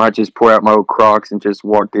 Might just pull out my old Crocs and just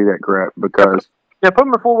walk through that crap because... Yeah, put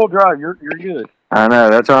him in four-wheel drive. You're good. I know.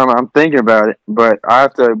 That's why I'm thinking about it. But I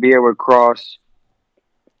have to be able to cross...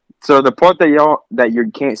 So the part that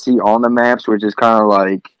you can't see on the maps, which is kind of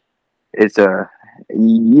like...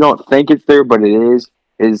 You don't think it's there, but it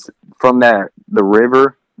is from the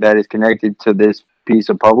river that is connected to this piece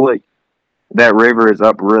of public. That river is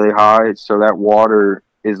up really high, so that water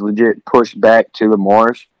is legit pushed back to the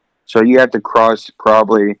marsh. So you have to cross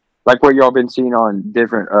probably, like what y'all been seeing on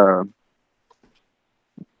different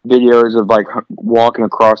videos of like walking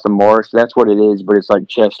across the marsh. That's what it is, but it's like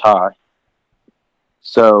chest high.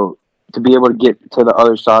 So to be able to get to the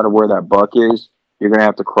other side of where that buck is, you're going to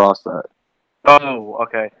have to cross that. Oh,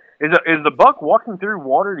 okay. Is the buck walking through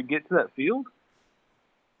water to get to that field?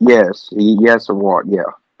 Yes, he has to walk, yeah,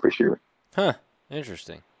 for sure. Huh.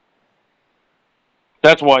 Interesting.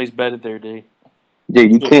 That's why he's bedded there, dude.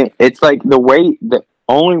 Dude, you can't. It's like the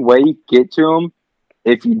only way you get to him,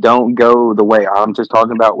 if you don't go the way I'm just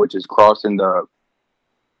talking about, which is crossing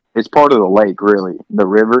it's part of the lake, really, the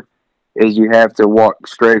river, is you have to walk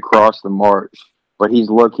straight across the marsh. But he's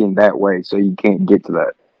looking that way, so you can't get to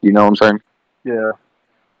that. You know what I'm saying? Yeah.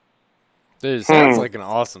 Dude, it sounds like an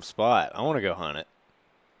awesome spot. I want to go hunt it.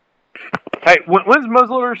 Hey, when's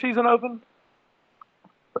muzzleloader season open?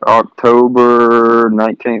 October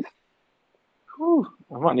 19th. Whew,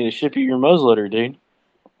 I might need to ship you your muzzleloader, dude.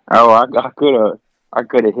 Oh, I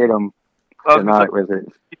could have hit him tonight with it.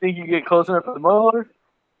 You think you get close enough for the muzzleloader?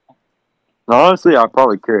 Honestly, I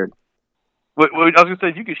probably could. I was gonna say,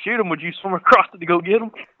 if you could shoot him, would you swim across it to go get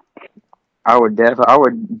him? I would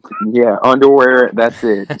yeah, underwear. That's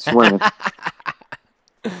it, swimming.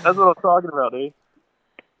 That's what I'm talking about, dude.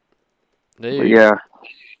 But yeah.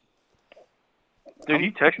 Dude,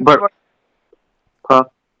 you texting somebody? Huh?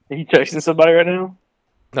 Are you texting somebody right now?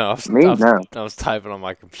 No, I was typing on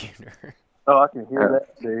my computer. Oh, I can hear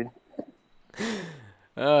that, dude.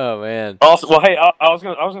 Oh man. Also, well, hey, I was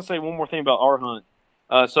gonna say one more thing about our hunt.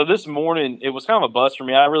 So this morning, it was kind of a bust for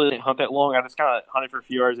me. I really didn't hunt that long. I just kind of hunted for a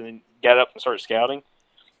few hours and then got up and started scouting.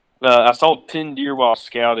 I saw 10 deer while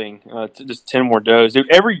scouting, just 10 more does.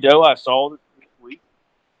 Dude, every doe I saw this week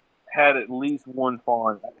had at least one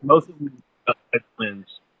fawn. Most of them had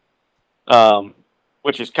twins,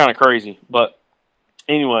 which is kind of crazy. But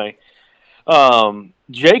anyway,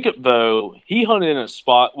 Jacob, though, he hunted in a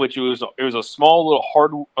spot which it was a small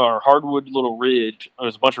little hardwood little ridge. There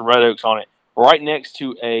was a bunch of red oaks on it, right next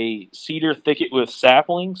to a cedar thicket with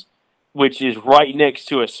saplings, which is right next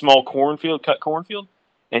to a small cut cornfield.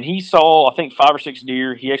 And he saw, I think, 5 or 6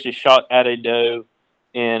 deer. He actually shot at a doe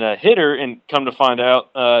and hit her, and come to find out,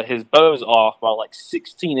 his bow's off by like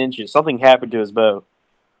 16 inches. Something happened to his bow.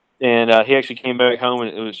 And he actually came back home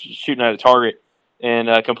and it was shooting at a target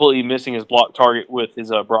and completely missing his block target with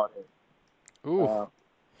his broadhead. Ooh.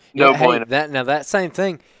 No hey, bueno. that same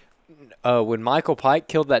thing, when Michael Pike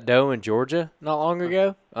killed that doe in Georgia not long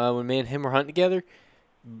ago, when me and him were hunting together,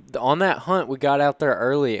 on that hunt, we got out there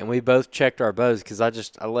early and we both checked our bows because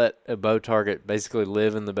I let a bow target basically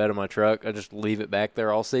live in the bed of my truck. I just leave it back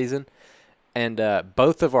there all season. And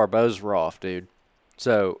both of our bows were off, dude.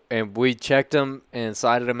 So, and we checked them and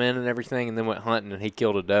sighted them in and everything and then went hunting and he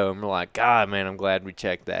killed a doe. And we're like, God, man, I'm glad we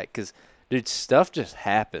checked that because, dude, stuff just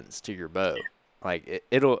happens to your bow. Like,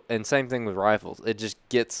 it'll, and same thing with rifles. It just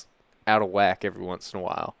gets out of whack every once in a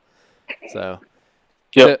while. So,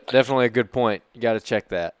 Yep. Definitely a good point. You got to check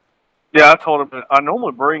that. Yeah, I told him that I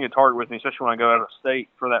normally bring a target with me, especially when I go out of state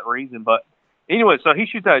for that reason. But anyway, so he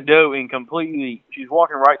shoots that doe and she's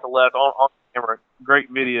walking right to left on camera. Great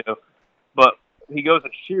video. But he goes to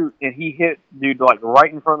shoot and he hit dude like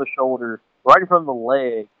right in front of the shoulder, right in front of the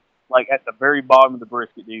leg, like at the very bottom of the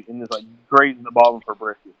brisket, dude, and just like grazing the bottom for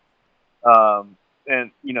brisket.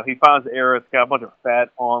 And you know, he finds the arrow. It's got a bunch of fat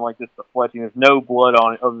on, like just the fletching. There's no blood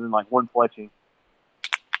on it other than like one fletching.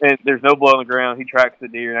 And there's no blood on the ground. He tracks the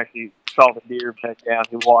deer and actually saw the deer back down.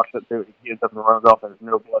 He walks up to it. He gets up and runs off. There's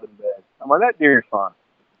no blood in bed. I'm like, that deer is fine.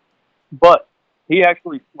 But he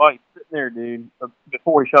actually, while he's sitting there, dude,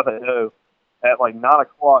 before he shot that doe, at like 9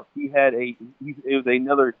 o'clock, it was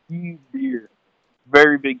another huge deer,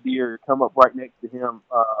 very big deer, come up right next to him.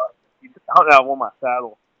 He hunted out of one of my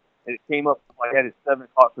saddles, and it came up like at his 7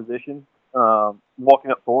 o'clock position, walking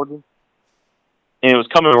up towards him. And it was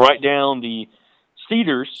coming right down the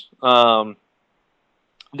cedars,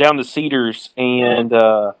 and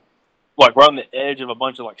like right on the edge of a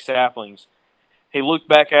bunch of like saplings. He looked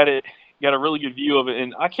back at it, got a really good view of it,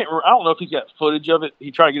 and I don't know if he's got footage of it.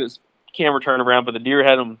 He tried to get his camera turned around, but the deer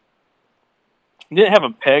didn't have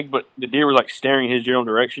him pegged, but the deer was like staring in his general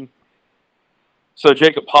direction. So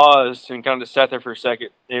Jacob paused and kind of just sat there for a second,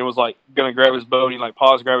 and was like gonna grab his bow, and he like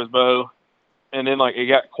paused, grab his bow, and then like it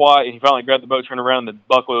got quiet, and he finally grabbed the bow, turned around, and the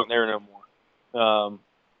buck wasn't there no more.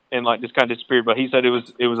 And like just kind of disappeared. But he said it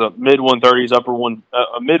was a mid 130s,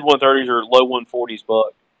 a mid 130s or low 140s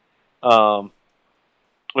buck,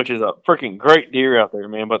 which is a freaking great deer out there,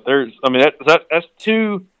 man. But that's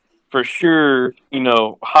 2 for sure. You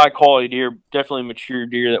know, high quality deer, definitely mature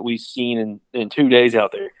deer that we've seen in 2 days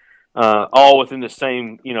out there, all within the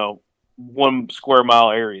same 1 square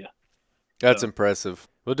mile area. That's impressive.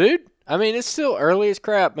 Well, dude, I mean, it's still early as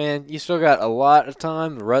crap, man. You still got a lot of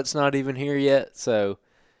time. The rut's not even here yet, so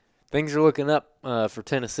things are looking up for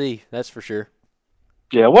Tennessee, that's for sure.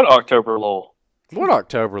 Yeah, what October lull? What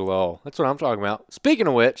October lull? That's what I'm talking about. Speaking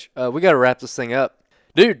of which, we got to wrap this thing up.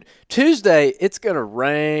 Dude, Tuesday, it's going to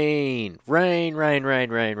rain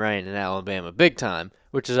in Alabama, big time,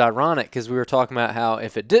 which is ironic because we were talking about how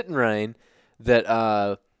if it didn't rain, that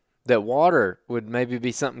water would maybe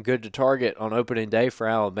be something good to target on opening day for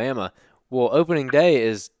Alabama. Well, opening day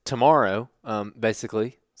is tomorrow,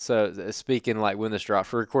 basically. So speaking like when this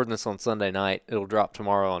drops, we're recording this on Sunday night. It'll drop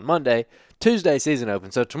tomorrow on Monday. Tuesday, season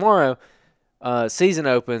opens. So tomorrow, season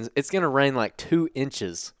opens. It's going to rain like 2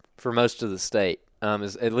 inches for most of the state,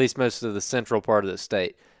 at least most of the central part of the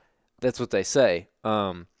state. That's what they say.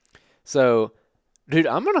 So, dude,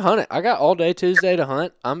 I'm going to hunt it. I got all day Tuesday to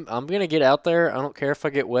hunt. I'm going to get out there. I don't care if I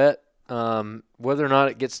get wet. Whether or not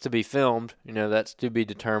it gets to be filmed, that's to be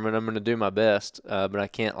determined. I'm going to do my best, but I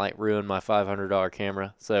can't like ruin my $500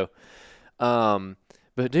 camera. So,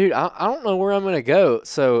 but dude, I don't know where I'm going to go.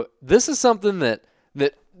 So this is something that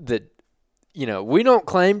we don't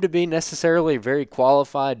claim to be necessarily very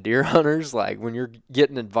qualified deer hunters. Like when you're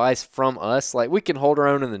getting advice from us, like we can hold our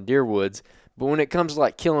own in the deer woods, but when it comes to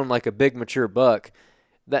like killing like a big mature buck,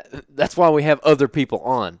 that's why we have other people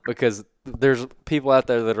on, because there's people out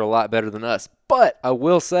there that are a lot better than us. But I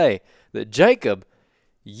will say that, Jacob,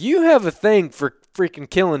 you have a thing for freaking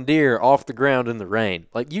killing deer off the ground in the rain.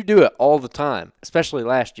 Like, you do it all the time, especially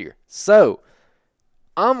last year. So,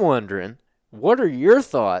 I'm wondering, what are your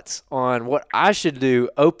thoughts on what I should do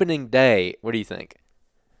opening day? What do you think?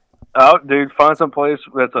 Oh, dude, find some place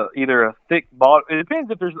that's either a thick bottom. It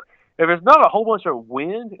depends if there's not a whole bunch of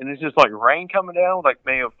wind and it's just like rain coming down, like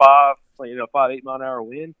maybe a 5-8 mile an hour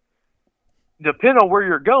wind. Depending on where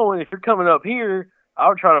you're going, if you're coming up here, I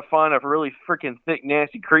would try to find a really freaking thick,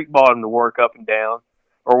 nasty creek bottom to work up and down,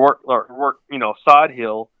 or work side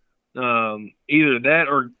hill. Either that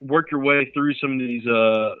or work your way through some of these,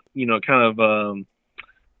 what,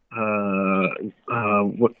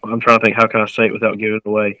 I'm trying to think, how can I say it without giving it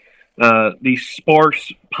away? These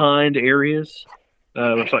sparse pined areas,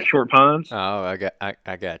 it's like short pines. Oh, I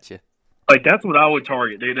got you. Like, that's what I would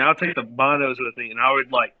target, dude. And I'll take the binos with me, and I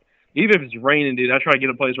would, like, even if it's raining, dude, I try to get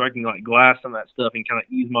a place where I can, like, glass some of that stuff and kind of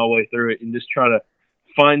ease my way through it and just try to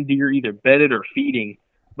find deer either bedded or feeding.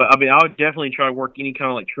 But, I mean, I would definitely try to work any kind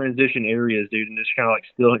of, like, transition areas, dude, and just kind of, like,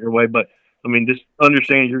 still hit your way. But, I mean, just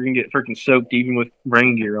understand you're going to get freaking soaked even with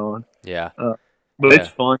rain gear on. Yeah. But it's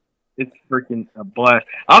fun. It's freaking a blast.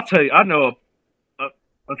 I'll tell you, I'm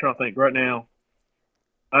trying to think right now.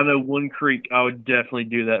 I know one creek I would definitely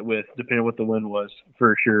do that with, depending on what the wind was,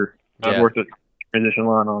 for sure. Yeah. I'd work the transition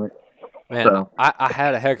line on it. Man, So. I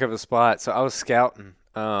had a heck of a spot. So I was scouting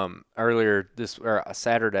earlier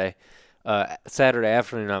Saturday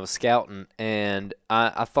afternoon. I was scouting, and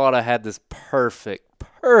I thought I had this perfect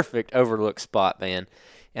overlook spot, man.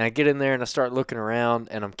 And I get in there and I start looking around,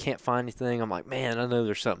 and I can't find anything. I'm like, man, I know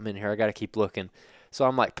there's something in here. I got to keep looking. So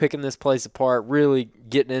I'm like picking this place apart, really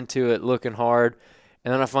getting into it, looking hard.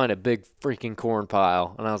 And then I find a big freaking corn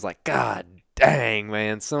pile. And I was like, God dang,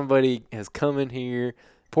 man, somebody has come in here,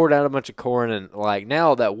 poured out a bunch of corn, and, like,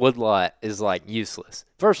 now that woodlot is, like, useless.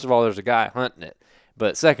 First of all, there's a guy hunting it.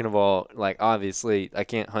 But second of all, like, obviously, I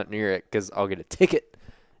can't hunt near it because I'll get a ticket,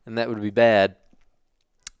 and that would be bad.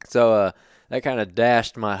 So that kind of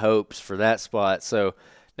dashed my hopes for that spot. So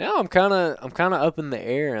now I'm kind of up in the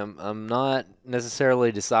air. I'm not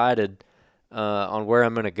necessarily decided on where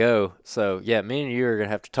I'm going to go. So, yeah, me and you are going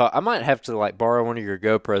to have to talk. I might have to, like, borrow one of your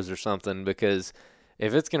GoPros or something, because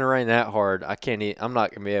if it's going to rain that hard, I'm not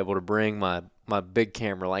going to be able to bring my big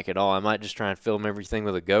camera, like, at all. I might just try and film everything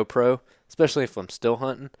with a GoPro, especially if I'm still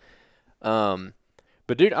hunting.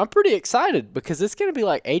 But, dude, I'm pretty excited because it's going to be,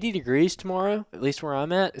 like, 80 degrees tomorrow, at least where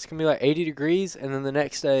I'm at. It's going to be, like, 80 degrees, and then the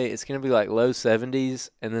next day it's going to be, like, low 70s,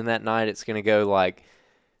 and then that night it's going to go, like,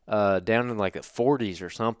 down in, like, the 40s or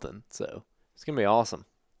something. So it's going to be awesome.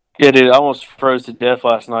 Yeah, dude, I almost froze to death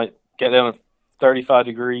last night. Got down to 35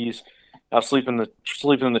 degrees. I was sleeping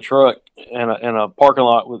in the truck in a parking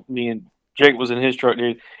lot with me, and Jake was in his truck,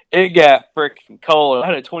 dude. It got freaking cold. I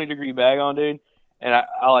had a 20-degree bag on, dude, and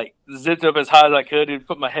I like zipped up as high as I could, dude.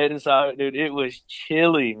 Put my head inside it, dude. It was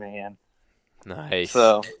chilly, man. Nice.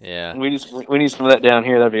 So yeah, we need some of that down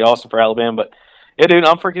here. That'd be awesome for Alabama. But yeah, dude,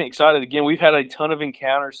 I'm freaking excited. Again, we've had a ton of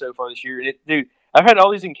encounters so far this year. Dude, I've had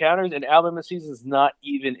all these encounters, and Alabama season's not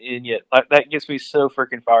even in yet. Like, that gets me so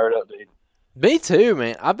freaking fired up, dude. Me too,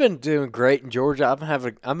 man. I've been doing great in Georgia. I've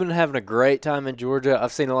been having a great time in Georgia.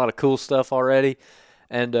 I've seen a lot of cool stuff already,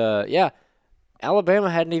 and yeah,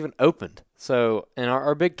 Alabama hadn't even opened. So, and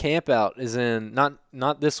our big camp out is in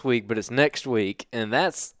not this week, but it's next week, and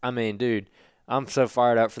that's, I mean, dude, I'm so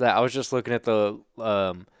fired up for that. I was just looking at the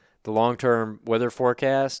long-term weather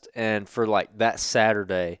forecast, and for like that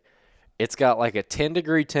Saturday, it's got like a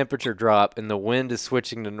 10-degree temperature drop, and the wind is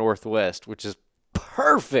switching to northwest, which is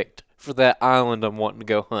perfect for that island I'm wanting to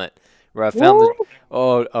go hunt. Where I found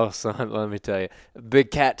son, let me tell you, big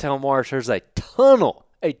cattail marsh. There's a tunnel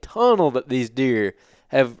that these deer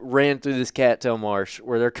have ran through this cattail marsh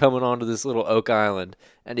where they're coming onto this little oak island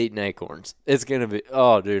and eating acorns. It's gonna be,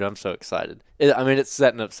 oh, dude, I'm so excited. It's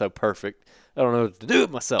setting up so perfect. I don't know what to do with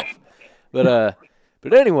myself. But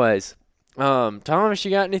anyways, Thomas, you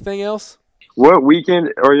got anything else? What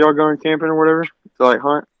weekend are y'all going camping or whatever to like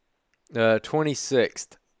hunt?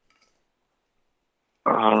 26th.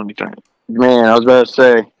 Let me think. Man, I was about to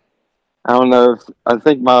say, I don't know if, I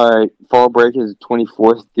think my fall break is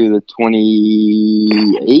 24th through the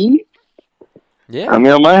 28th. Yeah. I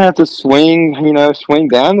mean, I might have to swing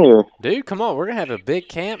down there. Dude, come on. We're going to have a big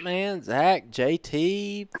camp, man. Zach,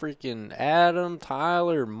 JT, freaking Adam,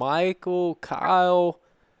 Tyler, Michael, Kyle,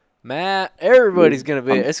 Matt. Everybody's going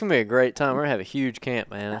to be, it's going to be a great time. We're going to have a huge camp,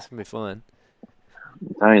 man. It's going to be fun.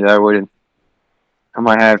 I mean, I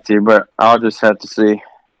might have to, but I'll just have to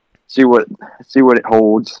see what it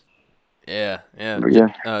holds. Yeah. But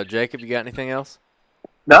yeah. Jacob, you got anything else?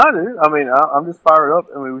 No, dude. I mean, I'm just fired up.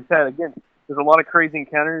 I mean, there's a lot of crazy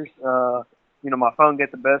encounters. my phone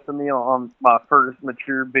got the best of me on my first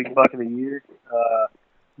mature big buck of the year.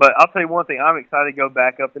 But I'll tell you one thing, I'm excited to go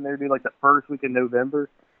back up in there, dude, like the first week of November.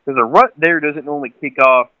 Because a rut there doesn't normally kick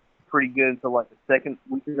off pretty good until like the second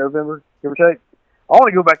week of November, give or take. I want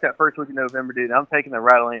to go back that first week of November, dude. I'm taking the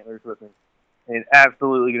rattle antlers with me. And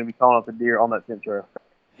absolutely going to be calling up the deer on that scent trail.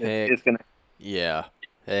 It's going to. Yeah.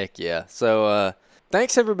 Heck yeah. So,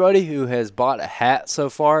 thanks everybody who has bought a hat so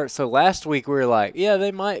far. So last week we were like, yeah,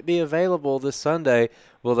 they might be available this Sunday.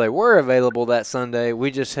 Well, they were available that Sunday.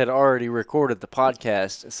 We just had already recorded the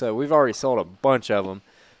podcast, so we've already sold a bunch of them.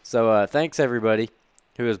 So thanks everybody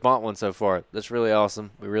who has bought one so far. That's really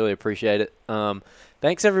awesome. We really appreciate it.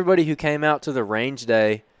 Thanks everybody who came out to the range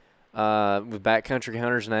day with Backcountry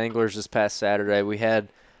Hunters and Anglers this past Saturday. We had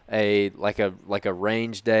a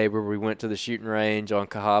range day where we went to the shooting range on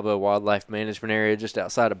Cahaba Wildlife Management Area just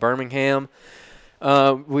outside of Birmingham.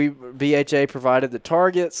 BHA provided the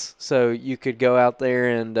targets, so you could go out there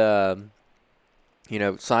and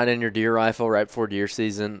sign in your deer rifle right before deer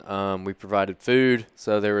season. We provided food,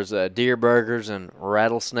 so there was deer burgers and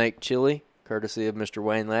rattlesnake chili, courtesy of Mr.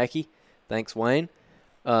 Wayne Lackey. Thanks, Wayne.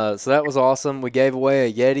 So that was awesome. We gave away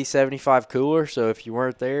a Yeti 75 cooler, so if you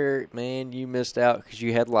weren't there, man, you missed out because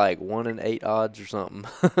you had like 1 in 8 odds or something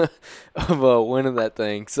of winning that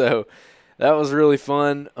thing. So that was really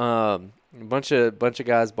fun. A bunch of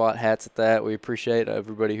guys bought hats at that. We appreciate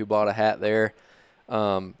everybody who bought a hat there.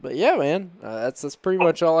 But yeah, man, that's pretty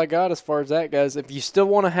much all I got as far as that goes. If you still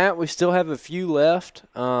want a hat, we still have a few left.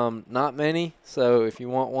 Not many, so if you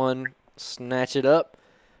want one, snatch it up.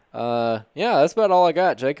 Yeah, that's about all I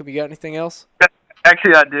got. Jacob, you got anything else?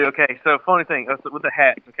 Actually, I do. Okay, so funny thing with the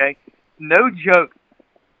hats. Okay, no joke.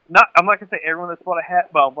 I'm not gonna say everyone that's bought a hat,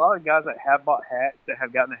 but a lot of guys that have bought hats that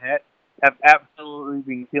have gotten a hat have absolutely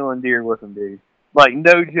been killing deer with them, dude. Like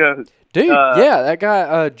no joke, dude. Yeah, that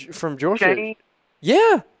guy from Georgia. Shane,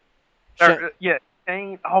 yeah.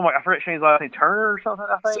 Shane. Oh my, I forgot Shane's last name. Turner or something.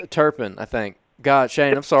 I think Turpin. I think. God,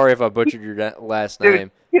 Shane, I'm sorry if I butchered your last dude,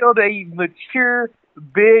 name. Killed a mature,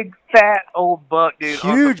 big, fat old buck, dude.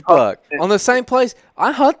 Huge buck on the same place.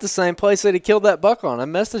 I hunt the same place that he killed that buck on. I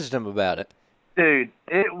messaged him about it. Dude,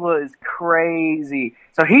 it was crazy.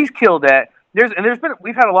 So he's killed that.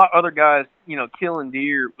 We've had a lot of other guys, killing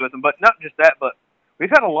deer with him, but not just that, but we've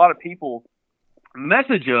had a lot of people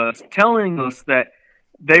message us telling us that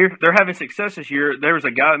they're having success this year. There was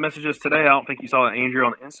a guy that messaged us today. I don't think you saw it, Andrew,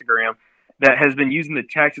 on Instagram, that has been using the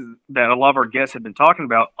tactics that a lot of our guests have been talking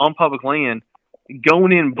about on public land,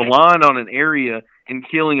 going in blind on an area and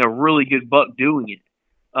killing a really good buck doing it.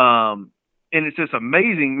 And it's just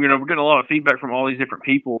amazing. We're getting a lot of feedback from all these different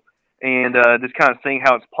people and just kind of seeing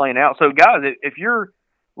how it's playing out. So, guys, if you're a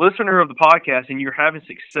listener of the podcast and you're having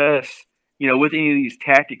success, with any of these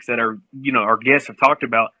tactics that our guests have talked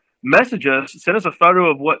about, message us, send us a photo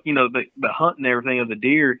of what, the hunt and everything of the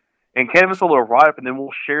deer, and give us a little write-up, and then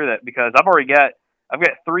we'll share that because I've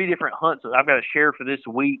got 3 different hunts that I've got to share for this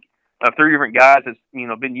week. 3 different guys that's,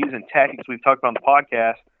 been using tactics we've talked about on the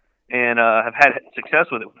podcast and have had success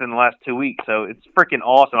with it within the last 2 weeks. So it's freaking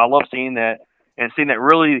awesome. I love seeing that and seeing that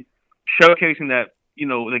really showcasing that,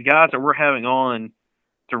 the guys that we're having on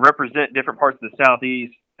to represent different parts of the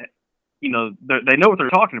Southeast, they know what they're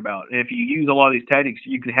talking about. And if you use a lot of these tactics,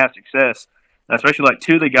 you can have success. Especially like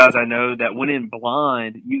 2 of the guys I know that went in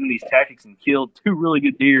blind using these tactics and killed 2 really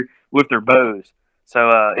good deer with their bows. So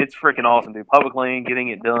it's freaking awesome, dude. Public land, getting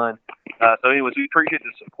it done. So anyways, we appreciate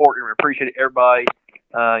the support and we appreciate everybody,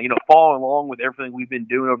 following along with everything we've been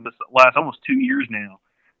doing over this last almost 2 years now.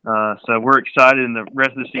 So we're excited, and the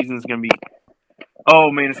rest of the season is going to be,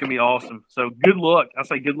 it's going to be awesome. So good luck. I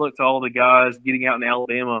say good luck to all the guys getting out in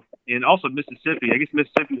Alabama and also Mississippi. I guess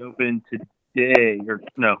Mississippi opened today, or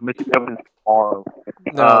no, Mississippi opens tomorrow.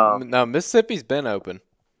 No, Mississippi's been open.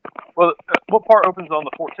 Well, what part opens on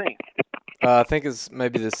the 14th? I think it's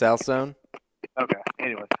maybe the South Zone. Okay.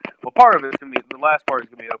 Anyways, well, part of it's gonna be the last part is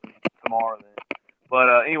gonna be open tomorrow then.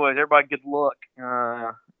 But anyways, everybody, good luck.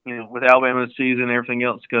 With Alabama's season and everything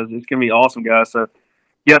else, because it's gonna be awesome, guys. So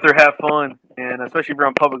get out there, have fun, and especially if you're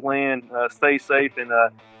on public land, stay safe and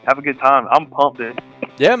have a good time. I'm pumped, dude.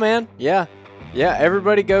 Yeah, man. Yeah.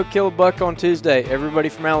 Everybody go kill a buck on Tuesday. Everybody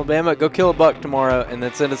from Alabama, go kill a buck tomorrow, and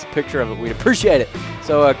then send us a picture of it. We'd appreciate it.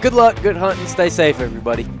 So good luck, good hunting, stay safe,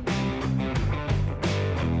 everybody.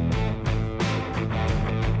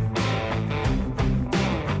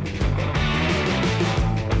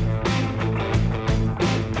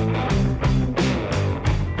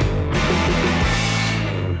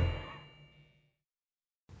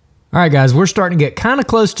 All right, guys, we're starting to get kind of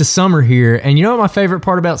close to summer here, and you know what my favorite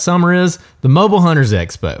part about summer is? The Mobile Hunters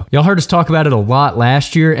Expo. Y'all heard us talk about it a lot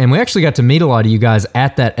last year, and we actually got to meet a lot of you guys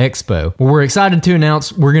at that expo. Well, we're excited to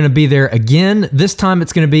announce we're going to be there again. This time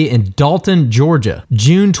it's going to be in Dalton, Georgia,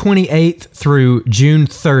 June 28th through June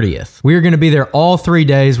 30th. We are going to be there all 3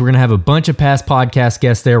 days. We're going to have a bunch of past podcast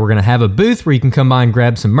guests there. We're going to have a booth where you can come by and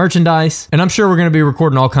grab some merchandise, and I'm sure we're going to be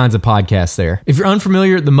recording all kinds of podcasts there. If you're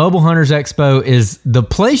unfamiliar, the Mobile Hunters Expo is the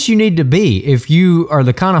place you need to be if you are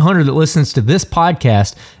the kind of hunter that listens to this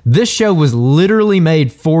podcast. This show was literally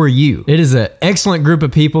made for you. It is an excellent group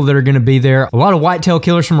of people that are going to be there. A lot of whitetail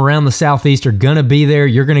killers from around the Southeast are going to be there.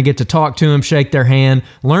 You're going to get to talk to them, shake their hand,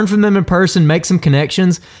 learn from them in person, make some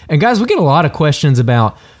connections. And guys, we get a lot of questions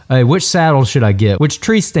about which saddle should I get? Which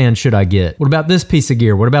tree stand should I get? What about this piece of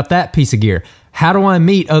gear? What about that piece of gear? How do I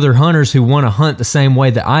meet other hunters who want to hunt the same way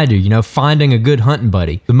that I do? You know, finding a good hunting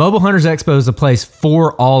buddy. The Mobile Hunters Expo is a place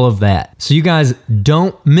for all of that. So you guys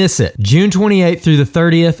don't miss it. June 28th through the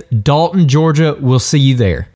 30th, Dalton, Georgia. We'll see you there.